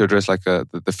if we need to address like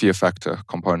the fear factor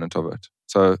component of it.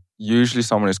 So usually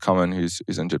someone who's come in who's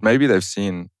injured, maybe they've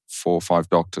seen 4 or 5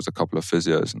 doctors, a couple of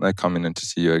physios, and they're coming in to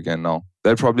see you again now.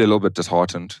 They're probably a little bit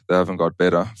disheartened. They haven't got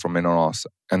better from in or else.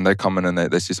 And they come in and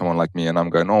they see someone like me and I'm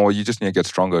going, oh, well, you just need to get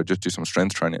stronger. Just do some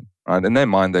strength training. Right? In their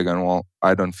mind, they're going, well,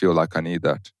 I don't feel like I need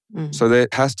that. Mm-hmm. So there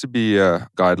has to be a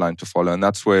guideline to follow. And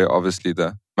that's where obviously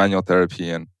the manual therapy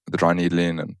and the dry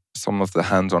needling and some of the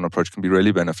hands-on approach can be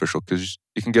really beneficial because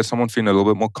you can get someone feeling a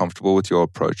little bit more comfortable with your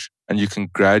approach and you can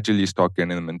gradually start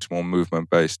getting them into more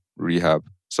movement-based rehab.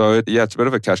 So it's a bit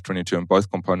of a catch-22 and both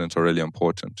components are really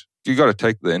important. You got to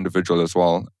take the individual as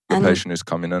well, the patient who's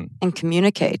coming in. And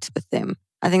communicate with them.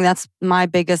 I think that's my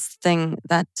biggest thing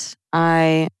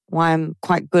why I'm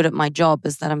quite good at my job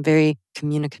is that I'm very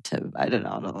communicative. I don't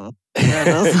know.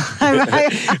 I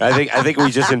think we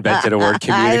just invented a word,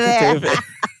 communicative.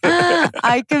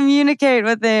 I communicate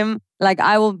with them. Like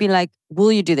I will be like,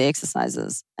 will you do the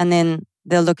exercises? And then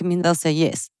they'll look at me and they'll say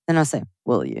yes. Then I'll say,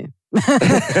 will you?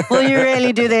 Will you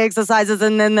really do the exercises?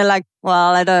 And then they're like,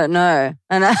 well, I don't know.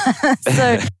 And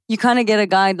so you kind of get a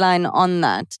guideline on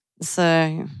that.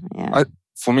 So yeah.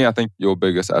 For me, I think your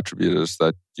biggest attribute is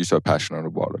that you're so passionate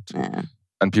about it. Yeah.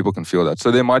 And people can feel that. So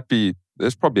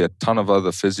there's probably a ton of other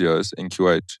physios in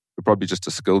Kuwait who are probably just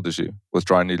as skilled as you with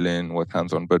dry needling, with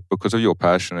hands-on. But because of your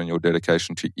passion and your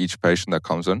dedication to each patient that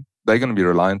comes in, they're going to be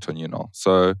reliant on you now.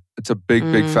 So it's a big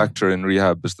factor in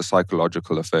rehab is the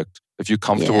psychological effect. If you're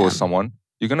comfortable with someone,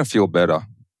 you're going to feel better.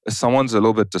 If someone's a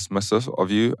little bit dismissive of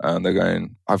you and they're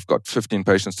going, I've got 15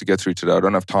 patients to get through today. I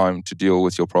don't have time to deal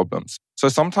with your problems. So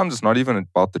sometimes it's not even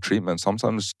about the treatment.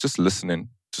 Sometimes just listening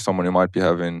to someone who might be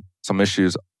having some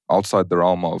issues outside the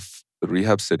realm of the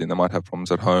rehab setting. They might have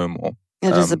problems at home. Or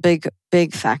It is a big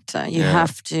factor. You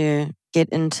have to get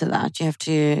into that. You have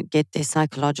to get their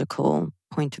psychological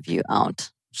point of view out.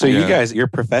 So you guys, your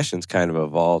profession's kind of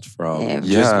evolved from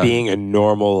just being a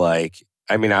normal, I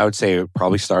would say it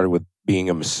probably started with being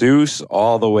a masseuse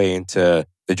all the way into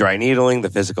the dry needling, the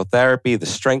physical therapy, the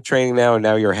strength training now, and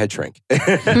now you're a head shrink.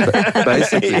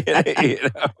 Basically.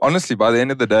 Honestly, by the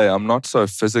end of the day, I'm not so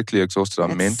physically exhausted.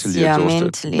 I'm mentally exhausted.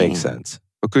 Mentally. Makes sense.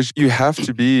 Because you have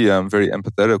to be very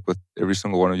empathetic with every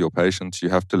single one of your patients. You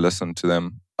have to listen to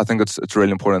them. I think it's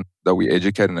really important that we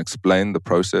educate and explain the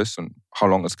process and how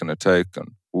long it's going to take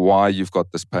and why you've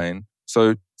got this pain.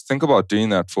 So think about doing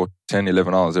that for 10,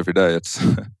 11 hours every day. It's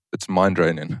mind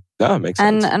draining. Yeah, it makes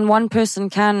sense. And one person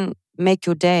can make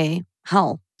your day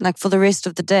hell. Like for the rest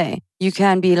of the day, you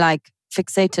can be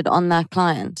fixated on that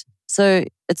client. So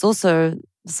it's also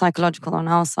psychological on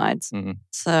our sides. Mm-hmm.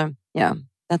 So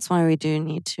that's why we do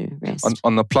need to rest.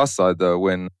 On the plus side though,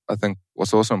 when I think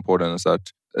what's also important is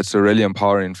that it's a really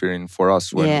empowering feeling for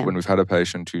us when we've had a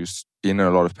patient who's been in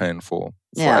a lot of pain for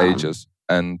ages.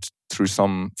 And through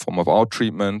some form of our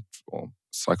treatment or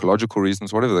psychological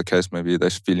reasons, whatever the case may be, they're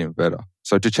feeling better.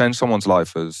 So to change someone's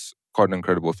life is quite an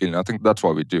incredible feeling. I think that's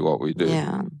why we do what we do.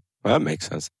 Yeah. Well, that makes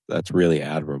sense. That's really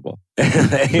admirable.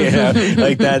 That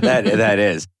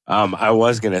is. I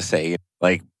was going to say,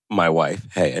 my wife,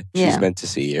 hey, she's meant to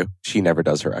see you. She never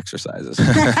does her exercises.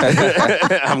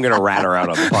 I'm going to rat her out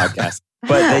on the podcast.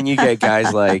 But then you get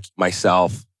guys like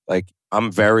myself, I'm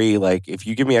very if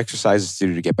you give me exercises to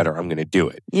do to get better, I'm going to do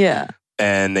it. Yeah.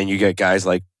 And then you get guys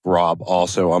like Rob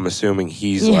also. I'm assuming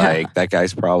he's that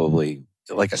guy's probably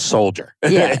like a soldier.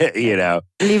 Yeah.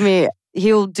 Believe me,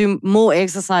 he'll do more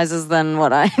exercises than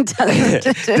what I tell him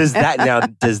to do. Does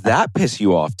that piss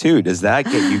you off too? Does that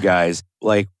get you guys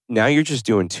now you're just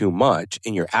doing too much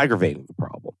and you're aggravating the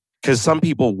problem? Because some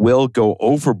people will go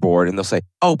overboard and they'll say,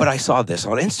 oh, but I saw this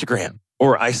on Instagram.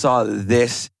 Or I saw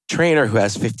this trainer who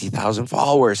has 50,000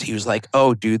 followers. He was like,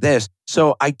 oh, do this.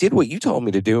 So I did what you told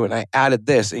me to do and I added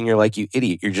this. And you're like, you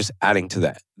idiot. You're just adding to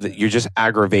that. You're just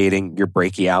aggravating your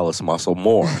brachialis muscle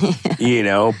more,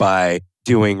 by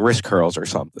doing wrist curls or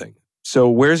something.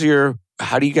 So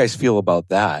how do you guys feel about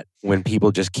that when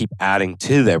people just keep adding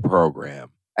to their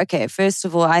program? Okay, first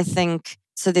of all, I think,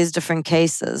 so there's different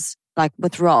cases. Like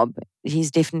with Rob,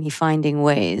 he's definitely finding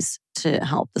ways to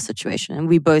help the situation. And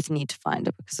we both need to find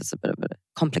it because it's a bit of a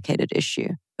complicated issue.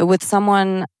 But with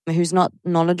someone who's not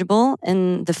knowledgeable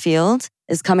in the field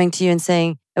is coming to you and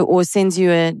saying, or sends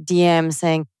you a DM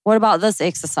saying, what about this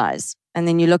exercise? And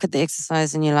then you look at the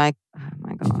exercise and you're like, oh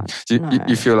my God.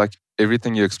 You feel like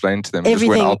everything you explained to them just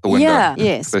went out the window. Yeah,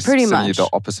 yes, pretty much. You the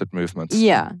opposite movements.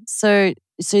 Yeah. So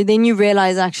then you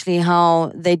realize actually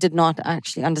how they did not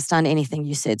actually understand anything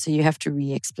you said. So you have to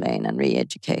re-explain and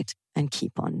re-educate and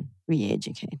keep on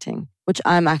re-educating, which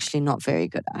I'm actually not very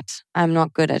good at. I'm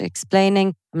not good at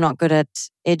explaining. I'm not good at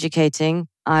educating.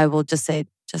 I will just say,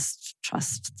 just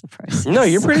trust the process. No,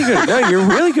 you're pretty good. No, you're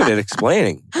really good at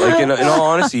explaining. In all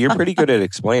honesty, you're pretty good at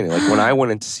explaining. When I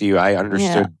went in to see you, I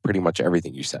understood pretty much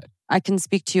everything you said. I can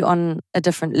speak to you on a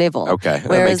different level. Okay.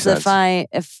 Whereas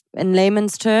if in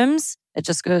layman's terms, it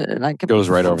just goes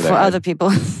right over there. For other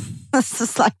people, it's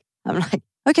just I'm like,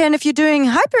 okay, and if you're doing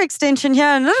hyperextension here,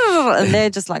 and they're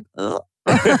just like, ugh.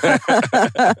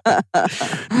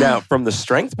 Now, from the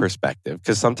strength perspective,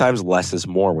 because sometimes less is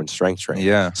more when strength training.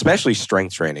 Yeah. Especially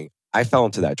strength training. I fell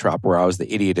into that trap where I was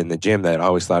the idiot in the gym that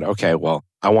always thought, okay, well,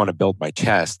 I want to build my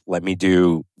chest. Let me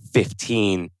do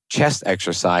 15 chest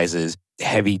exercises,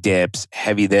 heavy dips,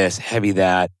 heavy this, heavy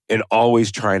that, and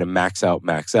always trying to max out.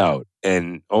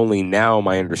 And only now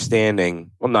my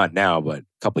understanding, well, not now, but a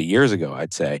couple of years ago,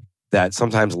 I'd say, that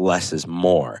sometimes less is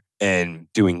more. And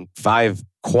doing 5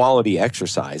 quality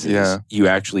exercises, you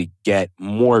actually get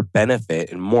more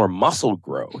benefit and more muscle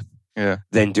growth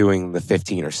than doing the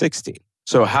 15 or 16.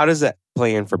 So how does that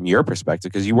play in from your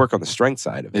perspective? Because you work on the strength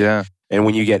side of it. Yeah. And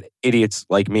when you get idiots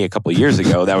like me a couple of years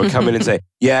ago that would come in and say,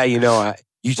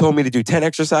 you told me to do 10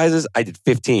 exercises, I did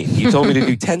 15. You told me to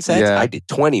do 10 sets, I did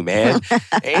 20, man.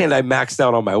 And I maxed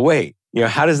out on my weight.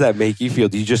 How does that make you feel?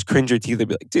 Do you just cringe your teeth and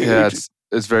be like, dude? Yeah,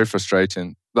 it's very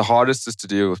frustrating. The hardest is to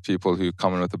deal with people who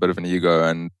come in with a bit of an ego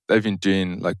and they've been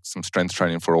doing some strength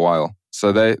training for a while.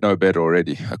 So they know better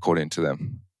already, according to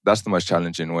them. That's the most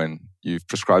challenging when you've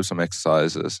prescribed some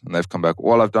exercises and they've come back,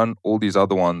 well, I've done all these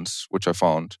other ones, which I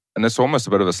found. And it's almost a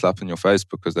bit of a slap in your face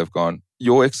because they've gone,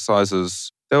 your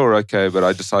exercises, they were okay, but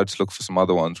I decided to look for some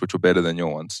other ones, which were better than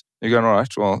your ones. You're going, all right,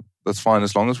 well, that's fine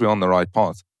as long as we're on the right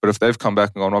path. But if they've come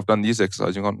back and gone, I've done these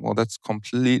exercises, you're going, well, that's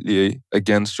completely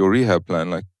against your rehab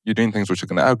plan. You're doing things which are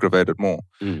going to aggravate it more.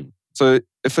 Mm. So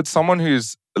if it's someone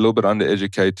who's a little bit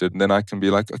undereducated, then I can be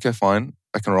like, okay, fine,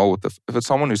 I can roll with it. If it's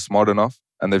someone who's smart enough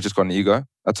and they've just got an ego,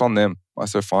 that's on them. I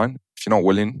say, fine, if you're not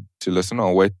willing to listen,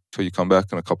 I'll wait till you come back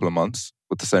in a couple of months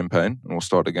with the same pain and we'll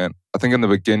start again. I think in the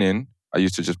beginning, I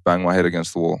used to just bang my head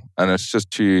against the wall and it's just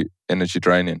too energy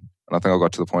draining. And I think I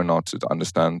got to the point now to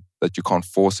understand that you can't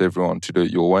force everyone to do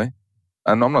it your way.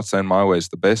 And I'm not saying my way is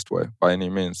the best way by any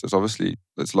means.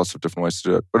 There's lots of different ways to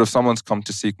do it. But if someone's come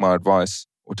to seek my advice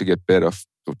or to get better,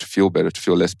 or to feel better, to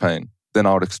feel less pain, then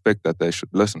I would expect that they should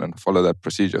listen and follow that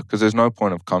procedure. Because there's no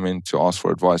point of coming to ask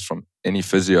for advice from any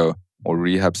physio or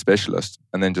rehab specialist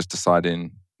and then just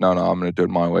deciding, no, I'm going to do it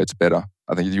my way, it's better.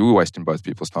 I think you're wasting both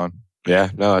people's time.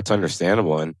 Yeah, no, it's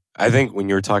understandable. And I think when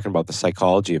you were talking about the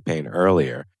psychology of pain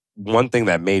earlier, one thing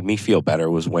that made me feel better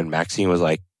was when Maxine was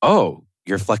like, oh,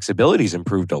 your flexibility's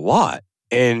improved a lot.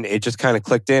 And it just kind of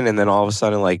clicked in. And then all of a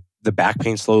sudden, like the back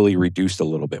pain slowly reduced a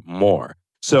little bit more.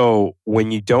 So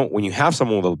when you have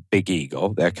someone with a big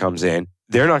ego that comes in,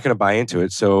 they're not going to buy into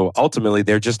it. So ultimately,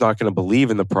 they're just not going to believe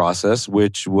in the process,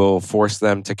 which will force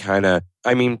them to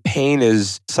pain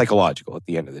is psychological at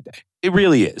the end of the day. It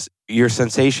really is. Your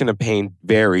sensation of pain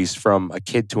varies from a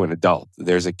kid to an adult.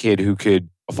 There's a kid who could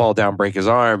fall down, break his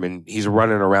arm, and he's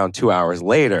running around 2 hours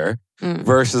later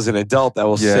versus an adult that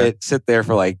will sit there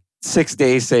for like 6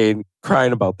 days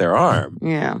crying about their arm.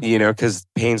 Yeah. Because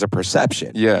pain's a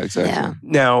perception. Yeah, exactly. Yeah.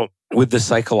 Now, with the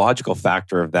psychological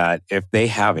factor of that, if they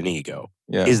have an ego,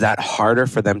 is that harder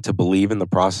for them to believe in the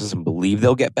process and believe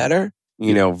they'll get better?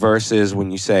 Versus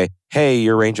when you say, hey,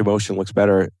 your range of motion looks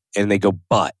better, and they go,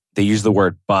 but. They use the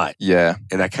word but. Yeah.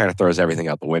 And that kind of throws everything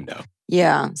out the window.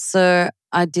 Yeah. So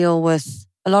I deal with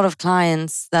a lot of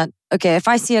clients that, okay, if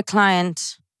I see a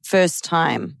client first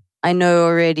time, I know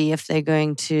already if they're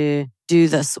going to do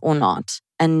this or not.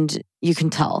 And you can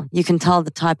tell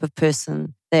the type of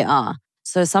person they are.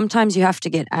 So sometimes you have to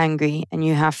get angry and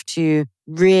you have to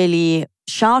really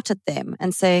shout at them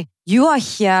and say, you are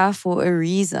here for a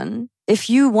reason. If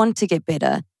you want to get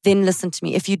better, then listen to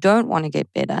me. If you don't want to get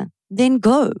better, then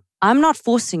go. I'm not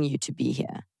forcing you to be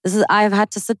here. I've had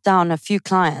to sit down a few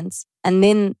clients and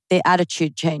then their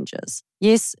attitude changes.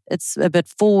 Yes, it's a bit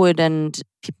forward and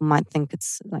people might think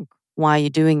it's like, why are you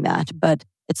doing that? But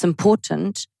it's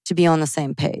important to be on the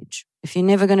same page. If you're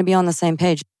never going to be on the same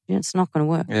page, it's not going to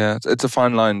work. Yeah, it's a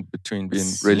fine line between being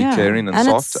really caring and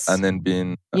soft and then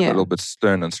being a little bit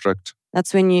stern and strict.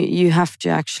 That's when you have to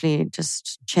actually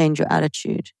just change your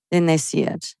attitude. Then they see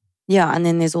it. Yeah, and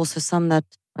then there's also some that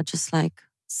are just like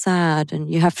sad and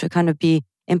you have to kind of be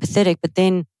empathetic. But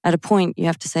then at a point you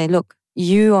have to say, look,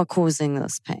 you are causing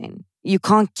this pain. You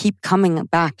can't keep coming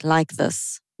back like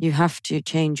this. You have to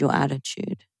change your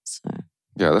attitude. So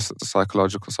yeah, that's the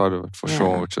psychological side of it for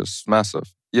sure, which is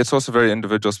massive. Yeah, it's also very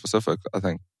individual specific, I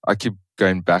think. I keep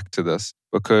going back to this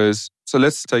because, so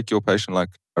let's take your patient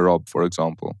like a Rob, for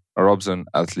example. A Rob's an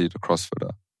athlete, a CrossFitter.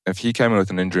 If he came in with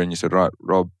an injury and you said, right,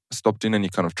 Rob, stop doing any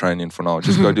kind of training for now.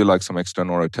 Just go do like some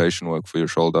external rotation work for your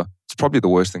shoulder. It's probably the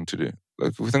worst thing to do.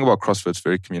 Like if we think about CrossFit, it's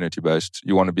very community-based.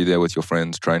 You want to be there with your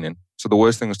friends training. So the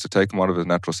worst thing is to take him out of his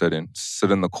natural setting,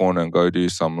 sit in the corner and go do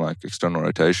some like external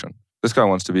rotation. This guy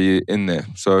wants to be in there.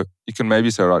 So you can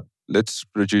maybe say, right, let's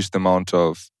reduce the amount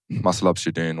of muscle ups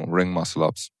you're doing or ring muscle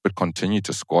ups, but continue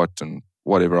to squat and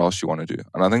whatever else you want to do.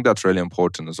 And I think that's really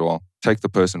important as well. Take the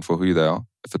person for who they are.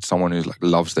 If it's someone who like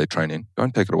loves their training,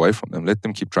 don't take it away from them. Let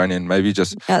them keep training. Maybe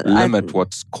just limit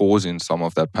what's causing some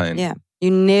of that pain. Yeah. You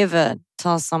never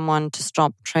tell someone to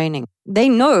stop training. They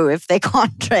know if they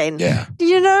can't train. Yeah.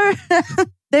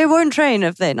 They won't train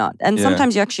if they're not. And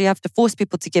sometimes you actually have to force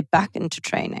people to get back into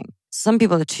training. Some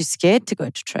people are too scared to go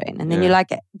to train. And then you're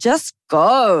like, just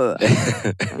go.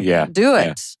 Do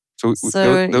it.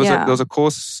 So there was a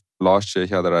course last year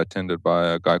here that I attended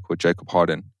by a guy called Jacob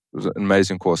Harden. It was an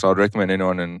amazing course. I would recommend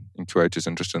anyone in Kuwait who's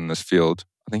interested in this field.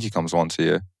 I think he comes once a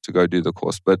year to go do the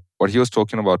course. But what he was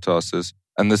talking about to us is,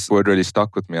 and this word really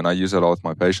stuck with me, and I use it a lot with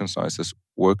my patients now, is this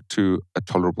work to a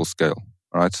tolerable scale.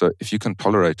 All right. So if you can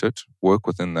tolerate it, work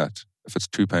within that. If it's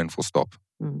too painful, stop.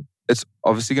 It's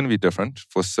obviously going to be different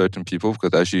for certain people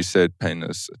because, as you said, pain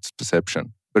it's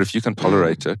perception. But if you can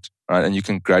tolerate it, right, and you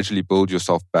can gradually build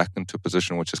yourself back into a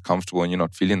position which is comfortable and you're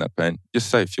not feeling that pain, you're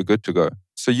safe, you're good to go.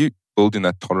 So you building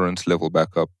that tolerance level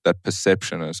back up, that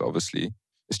perception is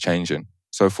changing.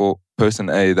 So for person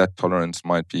A, that tolerance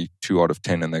might be 2 out of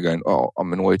 10 and they're going, oh,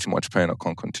 I'm in way too much pain, I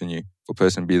can't continue. For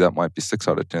person B, that might be 6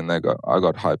 out of 10. They go, I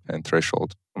got high pain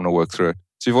threshold, I'm going to work through it.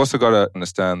 So you've also got to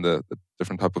understand the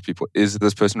different type of people. Is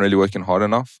this person really working hard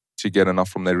enough to get enough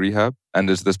from their rehab? And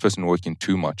is this person working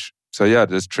too much? So yeah,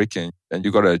 it is tricky and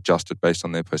you've got to adjust it based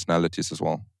on their personalities as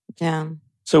well. Yeah.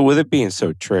 So with it being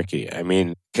so tricky, I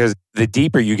mean, because the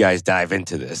deeper you guys dive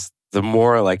into this, the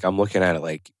more like I'm looking at it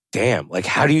like, damn, like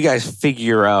how do you guys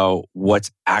figure out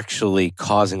what's actually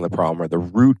causing the problem or the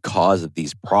root cause of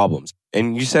these problems?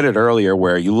 And you said it earlier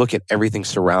where you look at everything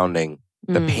surrounding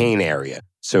the pain area,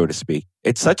 so to speak.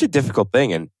 It's such a difficult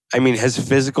thing. And I mean, has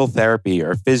physical therapy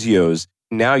or physios,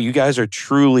 now you guys are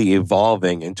truly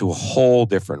evolving into a whole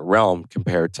different realm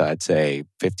compared to, I'd say,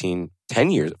 15,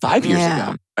 10 years, 5 years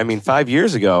ago. I mean, 5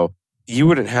 years ago, you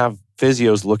wouldn't have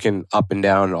physios looking up and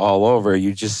down all over.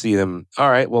 You just see them, all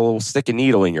right, well, we'll stick a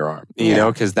needle in your arm, you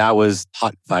know, because that was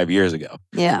hot 5 years ago.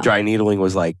 Yeah. Dry needling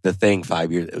was like the thing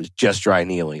 5 years. It was just dry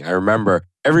needling. I remember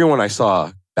everyone I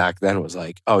saw back then was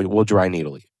like, oh, we'll dry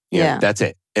needle you. You know, that's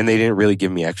it. And they didn't really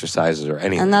give me exercises or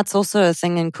anything. And that's also a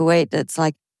thing in Kuwait. It's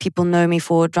like people know me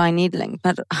for dry needling,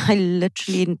 but I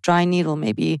literally dry needle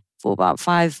maybe for about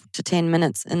 5 to 10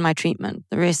 minutes in my treatment.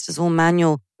 The rest is all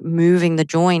manual, moving the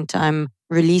joint. I'm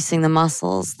releasing the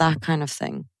muscles, that kind of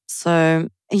thing. So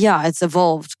yeah, it's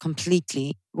evolved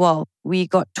completely. Well, we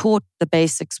got taught the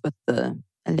basics with the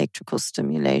electrical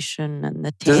stimulation and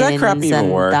the tens. Does that crap even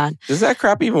work? Does that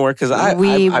crap even work? Because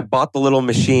I bought the little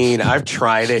machine. I've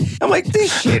tried it. I'm like,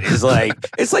 this shit is like,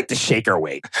 it's like the shaker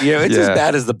weight. You know, it's as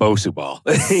bad as the Bosu ball.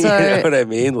 You know what I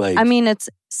mean? Like, I mean, it's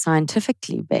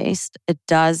scientifically based. It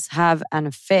does have an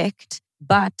effect,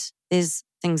 but there's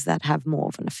things that have more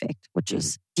of an effect, which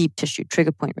is deep tissue,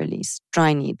 trigger point release,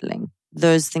 dry needling.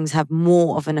 Those things have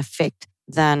more of an effect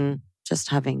than just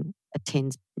having a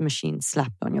TENS machine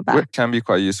slapped on your back. What can be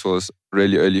quite useful is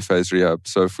really early phase rehab.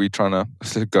 So if we're trying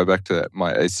to go back to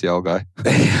my ACL guy.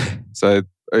 So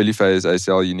early phase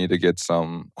ACL, you need to get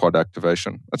some quad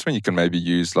activation. That's when you can maybe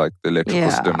use like the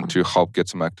electrical stim to help get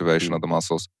some activation of the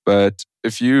muscles. But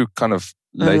if you kind of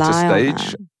later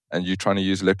stage and you're trying to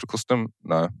use electrical stim,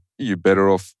 no, you're better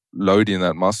off loading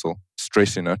that muscle,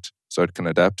 stressing it so it can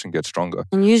adapt and get stronger.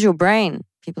 And use your brain.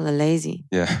 People are lazy.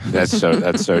 Yeah, that's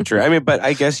so true. I mean, but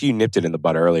I guess you nipped it in the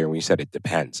bud earlier when you said it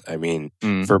depends. I mean,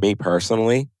 for me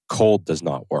personally, cold does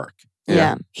not work.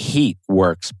 Yeah. Heat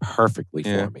works perfectly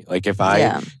for me. Like if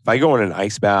I go in an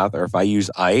ice bath or if I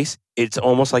use ice, it's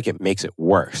almost like it makes it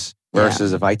worse.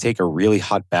 Versus if I take a really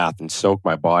hot bath and soak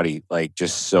my body, like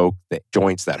just soak the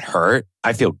joints that hurt,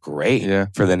 I feel great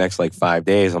for the next like 5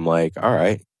 days. I'm like, all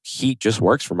right, heat just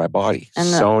works for my body. And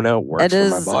sauna works for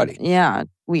my body. Yeah,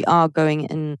 we are going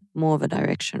in more of a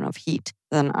direction of heat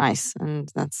than ice.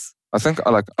 And that's... I think I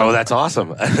like... Oh, that's awesome.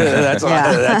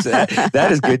 That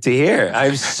is good to hear.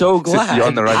 I'm so glad. You're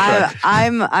on the right track.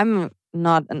 I'm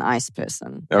not an ice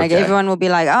person. Okay. Like everyone will be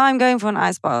like, oh, I'm going for an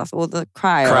ice bath or the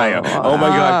cryo. Oh my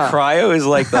God. Cryo is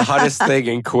like the hottest thing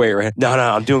in Kuwait. Right? No,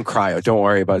 I'm doing cryo. Don't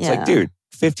worry about it. It's like, dude,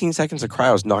 15 seconds of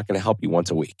cryo is not going to help you once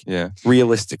a week. Yeah.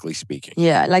 Realistically speaking.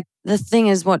 Yeah. Like the thing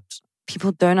is what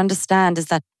people don't understand is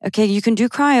that, okay, you can do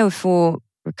cryo for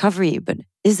recovery, but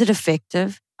is it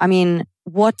effective? I mean,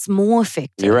 what's more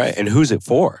effective? You're right. And who's it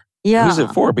for? Yeah. Who's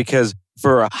it for? Because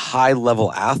for a high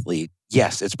level athlete,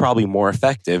 yes, it's probably more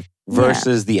effective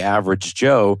versus the average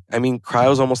Joe. I mean,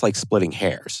 cryo is almost like splitting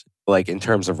hairs, like in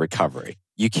terms of recovery.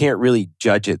 You can't really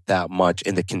judge it that much.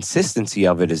 And the consistency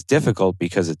of it is difficult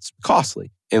because it's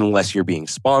costly unless you're being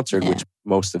sponsored, which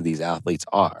most of these athletes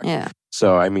are. Yeah.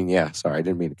 So, I mean, sorry, I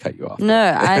didn't mean to cut you off.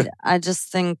 No, I just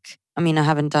think, I mean, I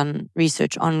haven't done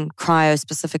research on cryo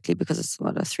specifically because it's a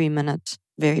 3-minute,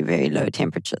 very, very low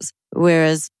temperatures.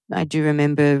 Whereas I do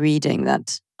remember reading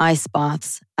that ice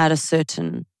baths at a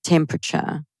certain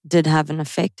temperature did have an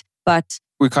effect. But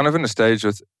we're kind of in a stage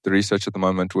with the research at the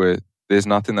moment where there's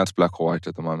nothing that's black or white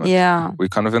at the moment. Yeah. We're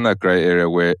kind of in that gray area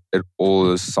where it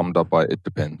all is summed up by it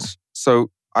depends.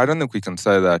 So I don't think we can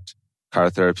say that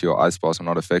cryotherapy or ice baths are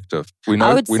not effective. We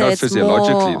know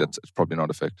physiologically that it's probably not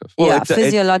effective. Well,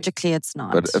 physiologically it's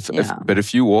not. But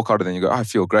if you walk out and then you go, I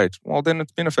feel great. Well, then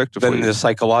it's been effective. Then the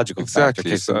psychological factor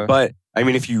kicks in. But I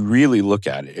mean, if you really look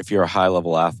at it, if you're a high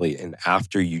level athlete and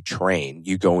after you train,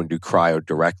 you go and do cryo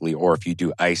directly, or if you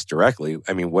do ice directly,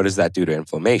 I mean, what does that do to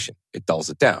inflammation? It dulls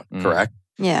it down, correct?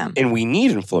 Yeah. And we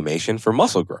need inflammation for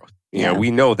muscle growth. You know,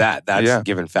 we know that. That's a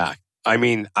given fact. I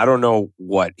mean, I don't know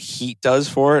what heat does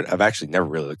for it. I've actually never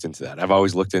really looked into that. I've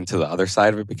always looked into the other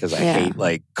side of it because I hate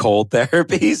like cold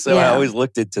therapy. So I always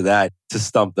looked into that to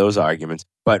stump those arguments.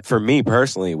 But for me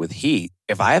personally with heat,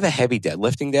 if I have a heavy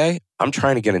deadlifting day, I'm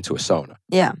trying to get into a sauna.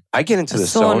 Yeah. I get into the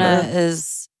sauna. Sauna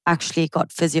is actually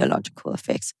got physiological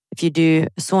effects. If you do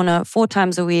a sauna 4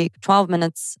 times a week, 12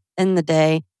 minutes in the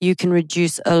day, you can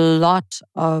reduce a lot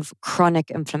of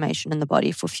chronic inflammation in the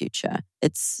body for future.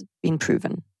 It's been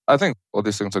proven. I think all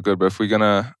these things are good, but if we're going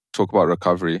to talk about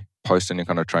recovery post any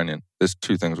kind of training, there's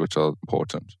 2 things which are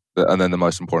important. and then the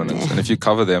most important things. And if you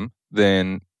cover them,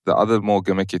 then the other more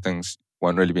gimmicky things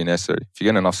won't really be necessary. If you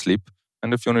get enough sleep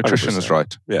and if your nutrition 100%. is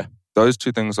right. Yeah. Those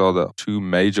two things are the two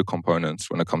major components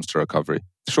when it comes to recovery.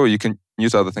 Sure, you can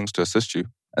use other things to assist you.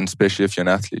 And especially if you're an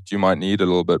athlete, you might need a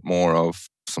little bit more of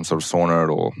some sort of sauna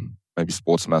or maybe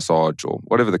sports massage or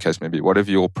whatever the case may be,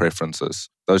 whatever your preference is.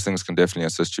 Those things can definitely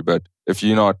assist you. But if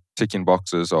you're not ticking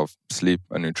boxes of sleep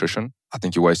and nutrition, I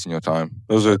think you're wasting your time.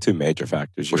 Those are the two major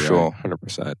factors. For sure.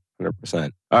 100%.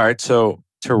 100%. All right. So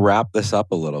to wrap this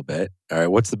up a little bit, all right,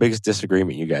 what's the biggest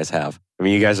disagreement you guys have? I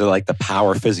mean, you guys are like the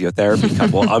power physiotherapy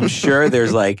couple. I'm sure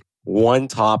there's like one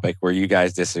topic where you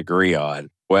guys disagree on,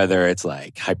 whether it's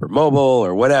like hypermobile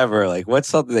or whatever. Like, what's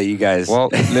something that you guys... Well,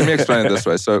 let me explain it this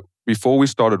way. So before we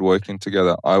started working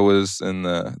together, I was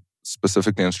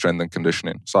specifically in strength and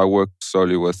conditioning. So I worked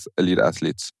solely with elite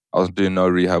athletes. I was doing no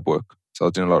rehab work. So I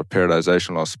was doing a lot of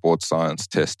periodization, a lot of sports science,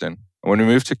 testing. And when we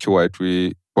moved to Kuwait,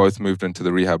 we both moved into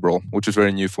the rehab role, which was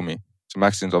very new for me. So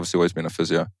Maxine's obviously always been a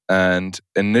physio. And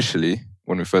initially,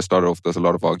 when we first started off, there's a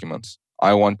lot of arguments.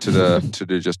 I wanted to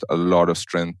do just a lot of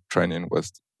strength training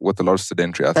with a lot of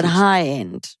sedentary athletes. But high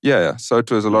end. Yeah. So it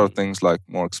was a lot of things like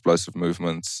more explosive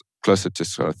movements, closer to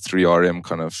sort of 3RM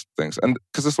kind of things. And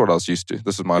because this is what I was used to.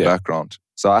 This is my background.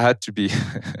 So I had to be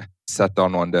sat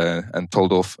down one day and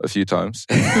told off a few times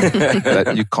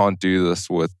that you can't do this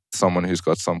with someone who's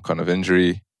got some kind of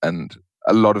injury. And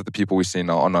a lot of the people we see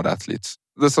now are not athletes.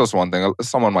 This was one thing.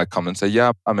 Someone might come and say,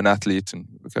 yeah, I'm an athlete. And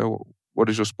okay, well, what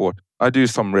is your sport? I do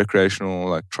some recreational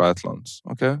like triathlons.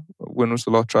 Okay. When was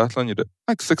the last triathlon you did?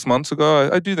 Like 6 months ago.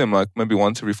 I do them like maybe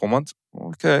once every 4 months.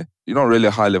 Okay. You're not really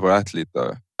a high level athlete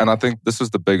though. And I think this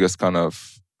was the biggest kind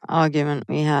of argument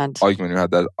we had,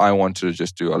 that I wanted to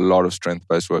just do a lot of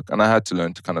strength-based work. And I had to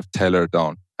learn to kind of tailor it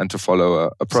down and to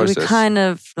follow a process. So we kind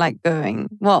of like going,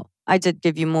 well, I just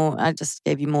gave you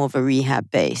more of a rehab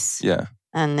base. Yeah.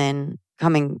 And then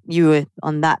you were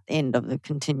on that end of the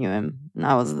continuum and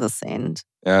I was this end.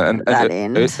 Yeah, and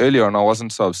earlier on, I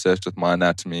wasn't so obsessed with my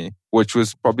anatomy, which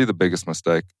was probably the biggest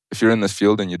mistake. If you're in this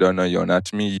field and you don't know your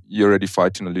anatomy, you're already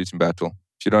fighting a losing battle.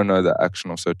 If you don't know the action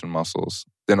of certain muscles,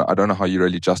 then I don't know how you're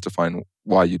really justifying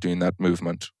why you're doing that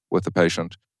movement with the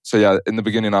patient. So yeah, in the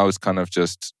beginning, I was kind of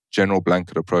just general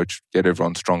blanket approach, get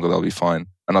everyone stronger, they'll be fine.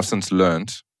 And I've since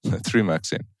learned through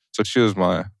Maxine. So she was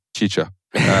my teacher.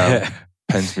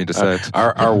 Pains me to say it.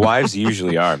 Our wives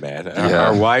usually are, man.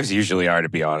 Our wives usually are, to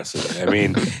be honest with you. I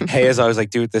mean, hey, as I was like,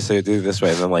 do it this way.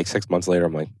 And then like 6 months later,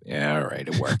 I'm like, yeah, all right,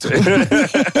 it worked.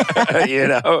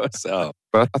 So.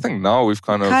 But I think now we've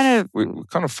kind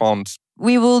of found...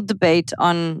 We will debate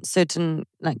on certain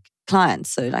like clients.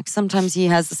 So like sometimes he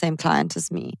has the same client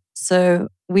as me. So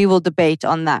we will debate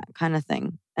on that kind of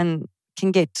thing and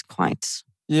can get quite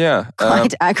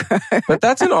aggro. But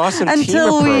that's an awesome team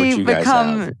approach you guys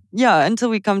have. Yeah, until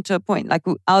we come to a point. Like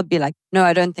I'll be like, no,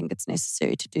 I don't think it's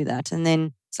necessary to do that. And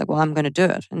then it's like, well, I'm going to do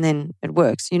it. And then it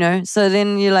works, So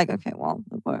then you're like, okay, well,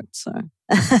 it worked. So.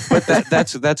 But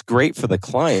that's great for the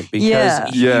client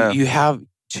because you have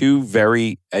two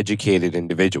very educated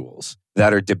individuals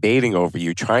that are debating over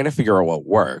you, trying to figure out what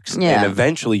works. Yeah. And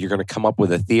eventually you're going to come up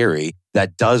with a theory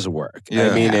that does work. Yeah.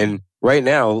 I mean, and right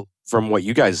now, from what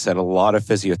you guys said, a lot of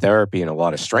physiotherapy and a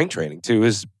lot of strength training too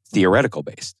is theoretical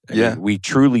based. I mean, we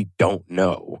truly don't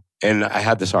know. And I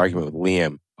had this argument with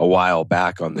Liam a while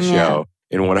back on the show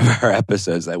in one of our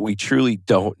episodes that we truly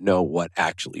don't know what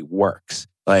actually works.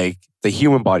 Like the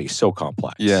human body is so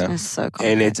complex. Yeah. It's so complex.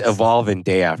 And it's evolving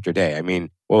day after day. I mean,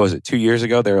 what was it? 2 years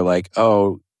ago, they were like,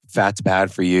 oh, fat's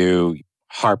bad for you,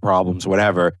 heart problems,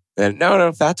 whatever. And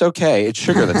no, fat's okay. It's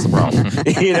sugar that's the problem.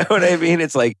 You know what I mean?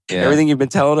 It's like everything you've been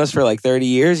telling us for like 30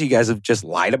 years, you guys have just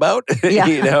lied about,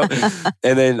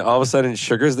 And then all of a sudden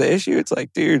sugar's the issue. It's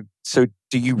like, dude, so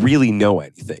do you really know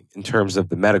anything in terms of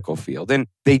the medical field? And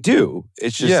they do.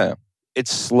 It's just,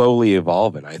 it's slowly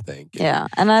evolving, I think. Yeah.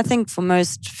 And I think for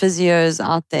most physios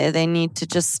out there, they need to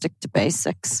just stick to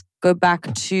basics. Go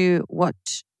back to what...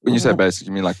 When you say basic,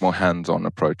 you mean like more hands-on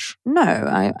approach? No,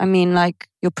 I mean like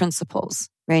your principles,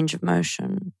 range of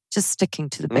motion, just sticking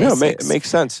to the basics. No, it makes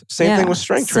sense. Same thing with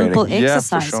strength training. Simple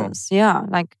exercises. Yeah,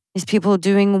 like these people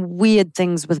doing weird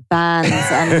things with bands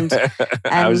and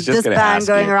this band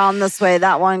going around this way,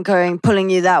 that one pulling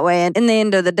you that way. And in the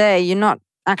end of the day, you're not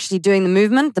actually doing the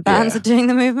movement. The bands are doing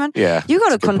the movement. Yeah. You got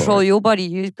to control your body.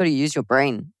 You've got to use your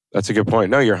brain. That's a good point.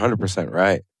 No, you're 100%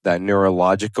 right. That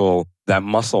neurological, that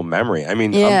muscle memory. I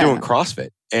mean, I'm doing CrossFit.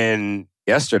 And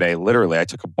yesterday, literally, I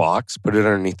took a box, put it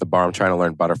underneath the bar. I'm trying to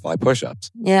learn butterfly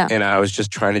push-ups. Yeah. And I was just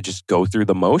trying to go through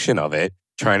the motion of it,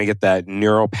 trying to get that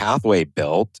neural pathway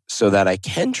built so that I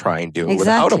can try and do it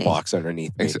without a box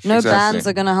underneath me. No bands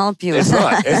are going to help you. It's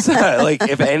not. It's not. Like,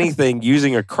 if anything,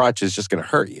 using a crutch is just going to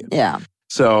hurt you. Yeah.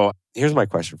 So here's my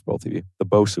question for both of you. The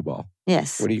Bosu ball.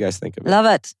 Yes. What do you guys think of it? Love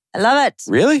it. I love it.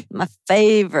 Really? My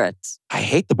favorite. I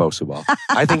hate the Bosu ball.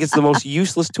 I think it's the most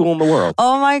useless tool in the world.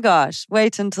 Oh my gosh.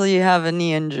 Wait until you have a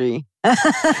knee injury.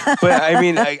 But I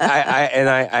mean,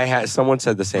 I had someone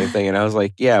said the same thing, and I was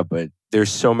like, yeah, but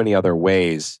there's so many other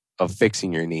ways of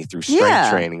fixing your knee through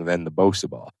strength training than the Bosu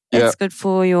ball. It's good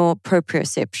for your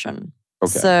proprioception.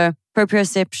 Okay. So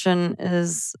proprioception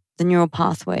is the neural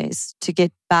pathways to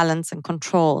get balance and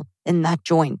control in that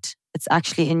joint. It's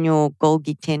actually in your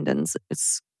Golgi tendons.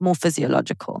 It's more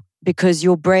physiological because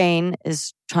your brain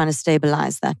is trying to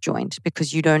stabilize that joint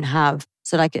because you don't have,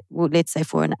 so like, let's say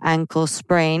for an ankle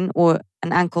sprain or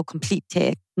an ankle complete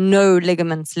tear, no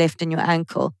ligaments left in your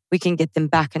ankle, we can get them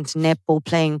back into netball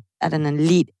playing at an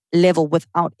elite level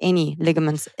without any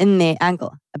ligaments in their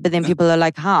ankle. But then people are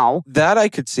like, how? That I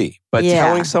could see. But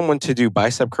telling someone to do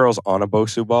bicep curls on a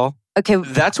Bosu ball, okay,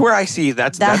 that's where I see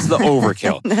that's the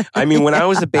overkill. I mean, when I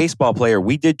was a baseball player,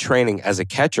 we did training as a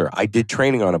catcher. I did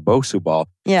training on a Bosu ball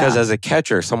because as a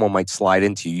catcher, someone might slide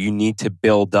into you. You need to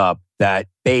build up that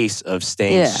base of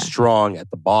staying strong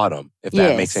at the bottom, if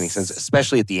that makes any sense,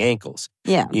 especially at the ankles.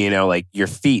 Yeah. You know, like your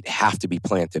feet have to be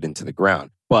planted into the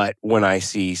ground. But when I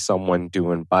see someone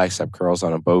doing bicep curls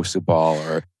on a Bosu ball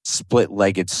or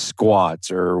split-legged squats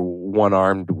or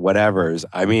one-armed whatevers,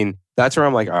 I mean, that's where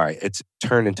I'm like, all right, it's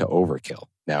turned into overkill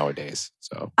nowadays.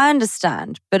 So I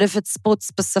understand. But if it's sports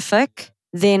specific,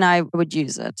 then I would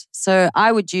use it. So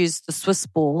I would use the Swiss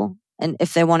ball. And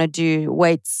if they want to do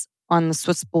weights on the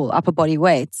Swiss ball, upper body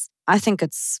weights, I think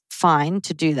it's fine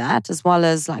to do that, as well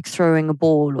as like throwing a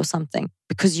ball or something,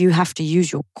 because you have to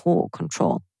use your core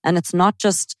control. And it's not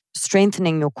just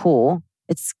strengthening your core,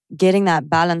 it's getting that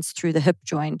balance through the hip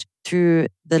joint, through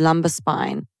the lumbar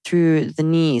spine, through the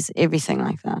knees, everything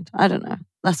like that. I don't know.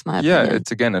 That's my opinion.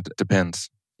 Yeah, it depends.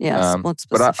 Yeah, sports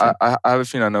specific. But I have a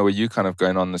feeling I know where you kind of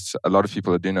going on this. A lot of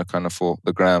people are doing it kind of for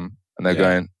the gram, and they're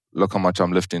going, look how much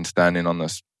I'm lifting standing on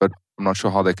this. But I'm not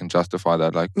sure how they can justify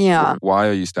that. Like, why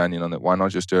are you standing on it? Why not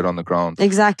just do it on the ground?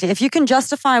 Exactly. If you can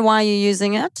justify why you're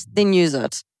using it, then use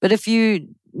it. But if you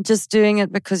just doing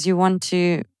it because you want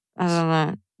to, I don't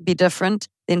know, be different,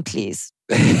 then please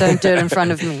don't do it in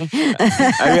front of me.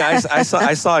 I mean,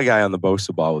 I saw a guy on the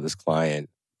Bosu ball with his client,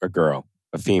 a girl,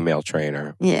 a female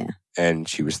trainer. Yeah. And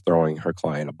she was throwing her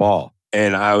client a ball.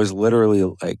 And I was literally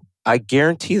like, I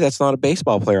guarantee that's not a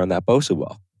baseball player on that Bosu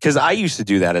ball. Because I used to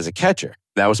do that as a catcher.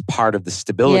 That was part of the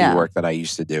stability work that I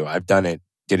used to do. I've did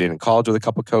it in college with a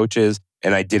couple coaches,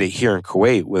 and I did it here in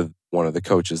Kuwait with one of the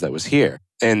coaches that was here.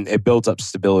 And it builds up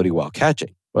stability while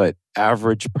catching. But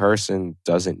average person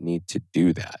doesn't need to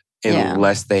do that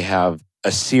unless they have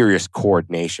a serious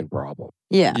coordination problem.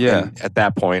 Yeah. And at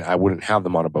that point, I wouldn't have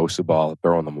them on a Bosu ball,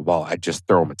 throwing them a ball. I'd just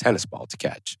throw them a tennis ball to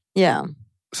catch. Yeah.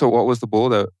 So what was the ball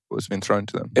that was being thrown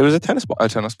to them? It was a tennis ball. A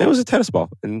tennis ball. It was a tennis ball.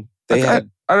 And they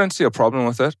I don't see a problem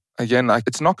with it. Again,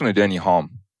 it's not going to do any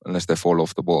harm unless they fall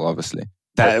off the ball, obviously.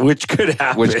 Which could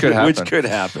happen. Which could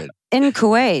happen. In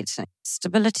Kuwait,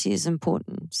 stability is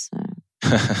important. So.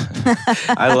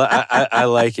 I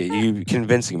like it. You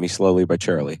convincing me slowly but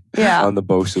surely on the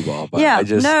Bosu ball. But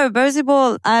Bosu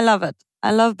ball, I love it.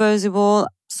 I love Bosu ball,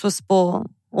 Swiss ball,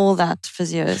 all that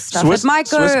physio stuff. It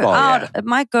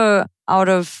might go out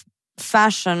of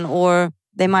fashion, or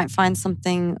they might find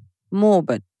something more,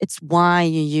 but it's why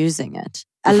you're using it.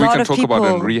 If we can talk about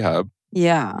it in rehab,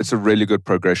 yeah, it's a really good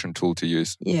progression tool to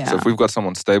use. Yeah. So if we've got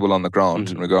someone stable on the ground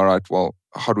and we go, all right, well,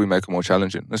 how do we make it more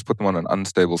challenging? Let's put them on an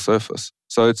unstable surface.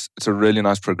 So it's a really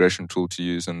nice progression tool to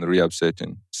use in the rehab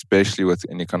setting, especially with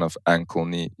any kind of ankle,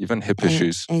 knee, even hip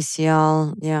issues.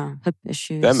 ACL, hip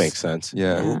issues. That makes sense.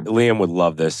 Yeah. Liam would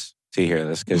love this. To hear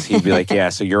this, because he'd be like,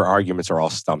 so your arguments are all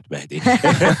stumped, Mehdi.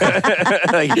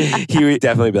 Like, he would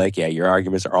definitely be like, your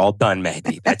arguments are all done,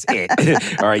 Mehdi. That's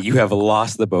it. All right, you have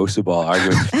lost the Bosu ball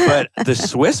argument. But the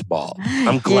Swiss ball,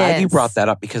 I'm glad you brought that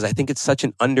up, because I think it's such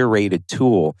an underrated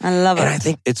tool. I love it. And I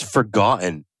think it's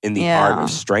forgotten in the art of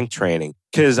strength training.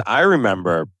 Because I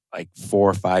remember like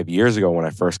 4 or 5 years ago when I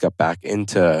first got back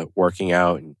into working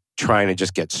out and trying to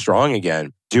just get strong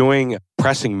again, doing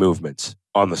pressing movements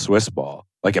on the Swiss ball,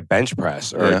 like a bench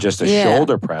press or just a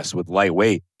shoulder press with light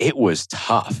weight. It was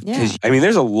tough. Because, I mean,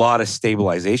 there's a lot of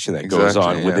stabilization that goes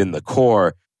on within the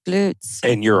core. Glutes.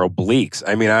 And your obliques.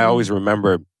 I mean, I always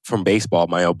remember from baseball,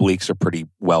 my obliques are pretty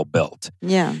well built.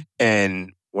 Yeah.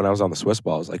 And when I was on the Swiss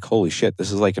ball, I was like, holy shit,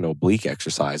 this is like an oblique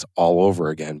exercise all over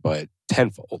again, but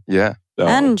tenfold. Yeah. So,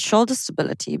 and shoulder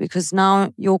stability, because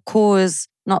now your core is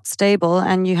not stable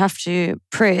and you have to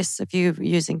press if you're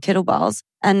using kettlebells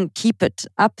and keep it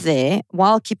up there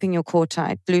while keeping your core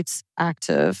tight, glutes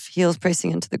active, heels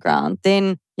pressing into the ground, then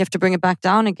you have to bring it back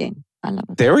down again. I love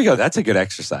it. There we go. That's a good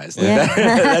exercise.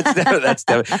 Yeah. that's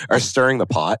or stirring the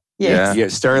pot. Yes. Yeah,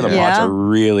 stirring the pot's a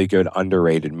really good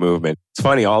underrated movement. It's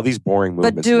funny, all these boring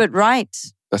movements. But do it right.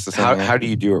 That's the same. How do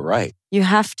you do it right? You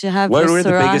have to have What your are the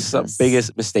psoriasis.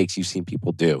 biggest mistakes you've seen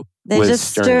people do? They're with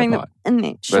just stirring the the pot? and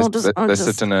their shoulders. They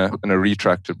sit in a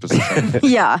retracted position.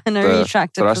 Yeah, in a The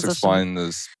retracted thoracic position. spine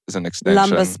is an extension.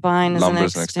 Lumbar spine is an Lumbar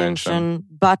extension.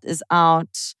 Butt is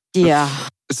out. Yeah.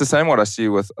 It's the same what I see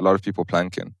with a lot of people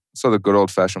planking. So the good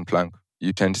old-fashioned plank.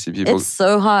 You tend to see people, It's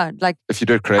so hard. Like, if you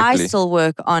do it I correctly. still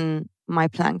work on my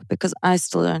plank because I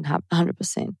still don't have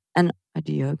 100%. And I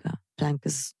do yoga. Plank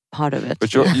is part of it. But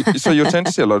so you'll tend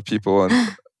to see a lot of people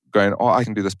and going, oh, I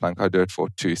can do this plank. I do it for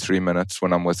 2-3 minutes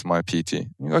when I'm with my PT.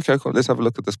 You go, okay, cool. Let's have a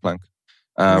look at this plank.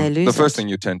 And they lose The first it. thing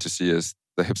you tend to see is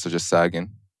the hips are just sagging.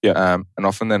 Yeah. And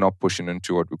often they're not pushing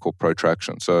into what we call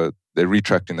protraction. So they're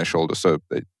retracting their shoulders. So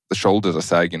the shoulders are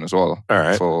sagging as well, All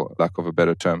right. for lack of a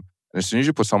better term. And as soon as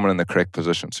you put someone in the correct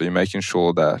position, so you're making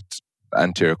sure that the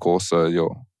anterior core, so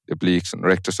your obliques and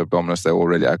rectus abdominis, they're all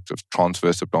really active.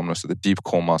 Transverse abdominis, so the deep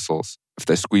core muscles. If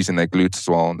they're squeezing their glutes as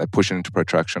well and they're pushing into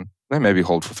protraction, they maybe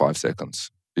hold for 5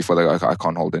 seconds before they go, I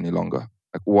can't hold any longer.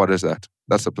 Like, what is that?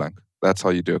 That's a plank. That's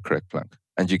how you do a correct plank.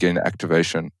 And you gain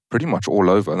activation pretty much all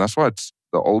over. And that's why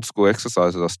the old school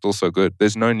exercises are still so good.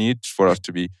 There's no need for us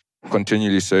to be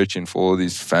continually searching for all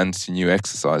these fancy new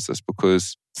exercises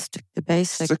because Stick to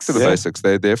basics. stick to the basics.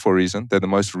 They're there for a reason. They're the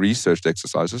most researched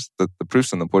exercises. The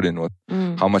proof's in the pudding with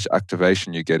how much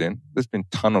activation you get in. There's been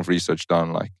a ton of research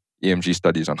done, like EMG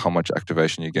studies on how much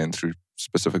activation you gain through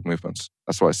specific movements.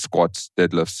 That's why squats,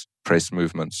 deadlifts, press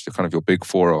movements, your big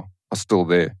four are still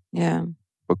there Yeah.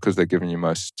 because they're giving you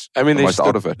most I mean, most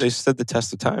out of it. They stood the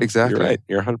test of time. Exactly. You're right.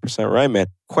 You're 100% right, man.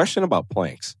 Question about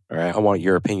planks. All right. I want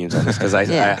your opinions on this because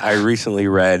I recently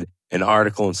read an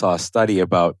article and saw a study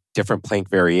about different plank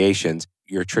variations.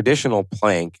 Your traditional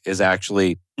plank is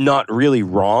actually not really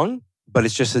wrong, but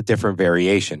it's just a different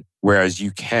variation. Whereas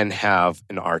you can have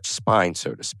an arched spine,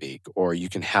 so to speak, or you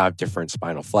can have different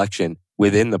spinal flexion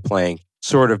within the plank,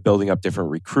 sort of building up different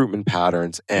recruitment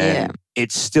patterns. And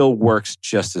it still works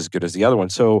just as good as the other one.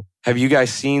 So have you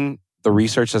guys seen the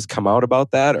research that's come out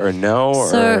about that or no?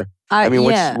 So,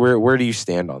 where do you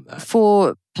stand on that?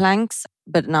 For planks,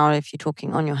 but now if you're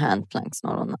talking on your hand planks,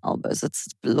 not on the elbows, it's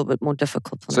a little bit more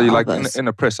difficult for So the you're like elbows. in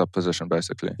a press-up position,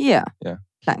 basically. Yeah. Yeah.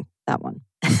 Plank, that one.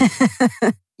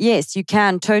 Yes, you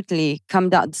can totally come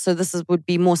down. So would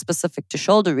be more specific to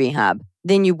shoulder rehab.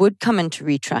 Then you would come into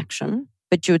retraction,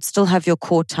 but you would still have your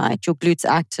core tight, your glutes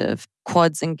active,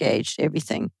 quads engaged,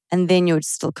 everything. And then you would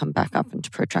still come back up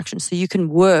into protraction. So you can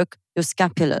work your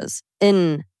scapulars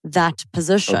in that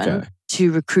position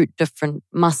to recruit different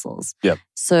muscles. Yep.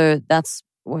 So that's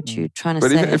what you're trying to But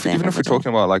say. even if we're talking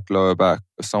about like lower back,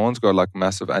 if someone's got like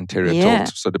massive anterior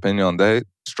tilt, so depending on their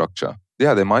structure,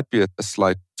 there might be a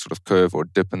slight sort of curve or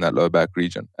dip in that lower back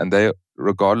region. And they,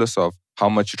 regardless of how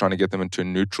much you're trying to get them into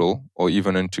neutral or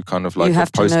even into kind of like you have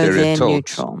a posterior to know their tilt.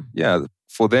 neutral. Yeah,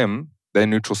 for them, their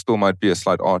neutral still might be a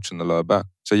slight arch in the lower back.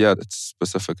 So yeah, it's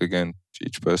specific again to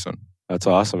each person. That's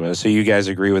awesome. So you guys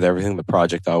agree with everything the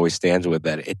project always stands with,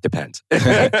 that it depends.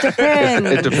 It depends.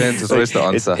 It depends. It's always the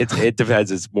answer. It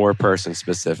depends. It's more person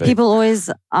specific. People always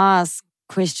ask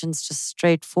questions just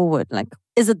straightforward, like,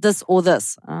 is it this or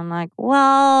this? And I'm like,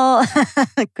 well,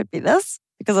 it could be this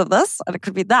because of this, and it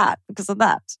could be that because of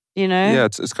that, you know? Yeah,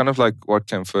 it's kind of like what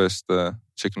came first, the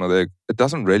chicken or the egg. It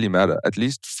doesn't really matter, at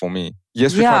least for me.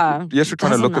 Yes, we're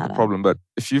trying to look at the problem, but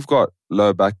if you've got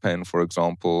lower back pain, for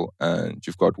example, and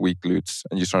you've got weak glutes,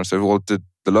 and you're trying to say, well, did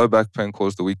the lower back pain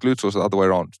cause the weak glutes or is it the other way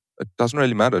around? It doesn't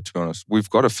really matter, to be honest. We've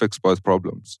got to fix both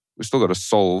problems. We've still got to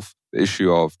solve the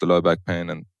issue of the lower back pain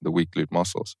and the weak glute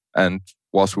muscles. And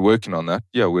whilst we're working on that,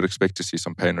 we'd expect to see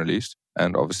some pain released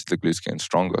and obviously the glutes getting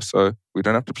stronger. So we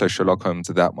don't have to play Sherlock Holmes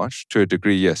that much. To a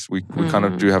degree, yes, we kind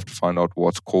of do have to find out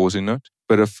what's causing it.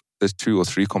 But if there's 2 or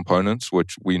 3 components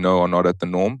which we know are not at the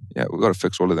norm, we've got to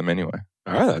fix all of them anyway.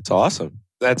 All right, that's awesome.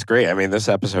 That's great. I mean, this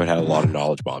episode had a lot of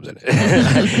knowledge bombs in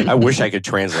it. I wish I could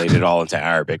translate it all into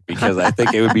Arabic because I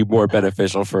think it would be more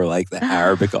beneficial for like the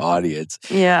Arabic audience.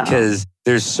 Yeah. Because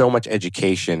there's so much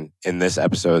education in this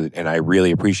episode, and I really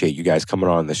appreciate you guys coming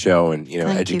on the show and Thank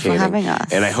educating. you for having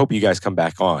us. And I hope you guys come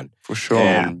back on. For sure.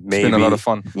 And It's been a lot of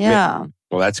fun. Yeah.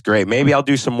 Well, that's great. Maybe I'll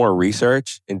do some more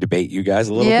research and debate you guys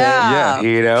a little bit. Yeah,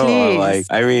 You know, please.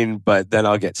 but then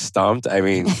I'll get stumped. I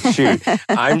mean, shoot,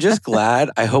 I'm just glad.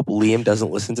 I hope Liam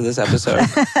doesn't listen to this episode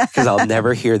because I'll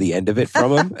never hear the end of it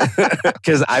from him.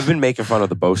 Because I've been making fun of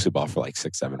the Bosu ball for like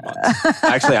 6-7 months.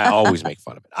 Actually, I always make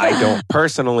fun of it. I don't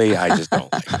personally, I just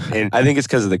don't like it. And I think it's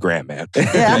because of the Grant man.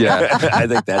 Yeah. I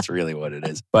think that's really what it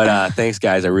is. But thanks,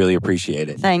 guys. I really appreciate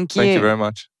it. Thank you. Thank you very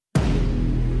much.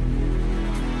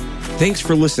 Thanks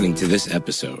for listening to this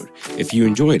episode. If you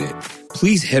enjoyed it,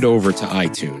 please head over to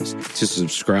iTunes to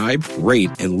subscribe,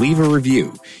 rate, and leave a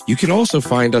review. You can also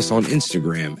find us on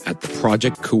Instagram at The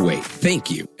Project Kuwait. Thank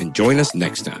you, and join us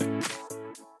next time.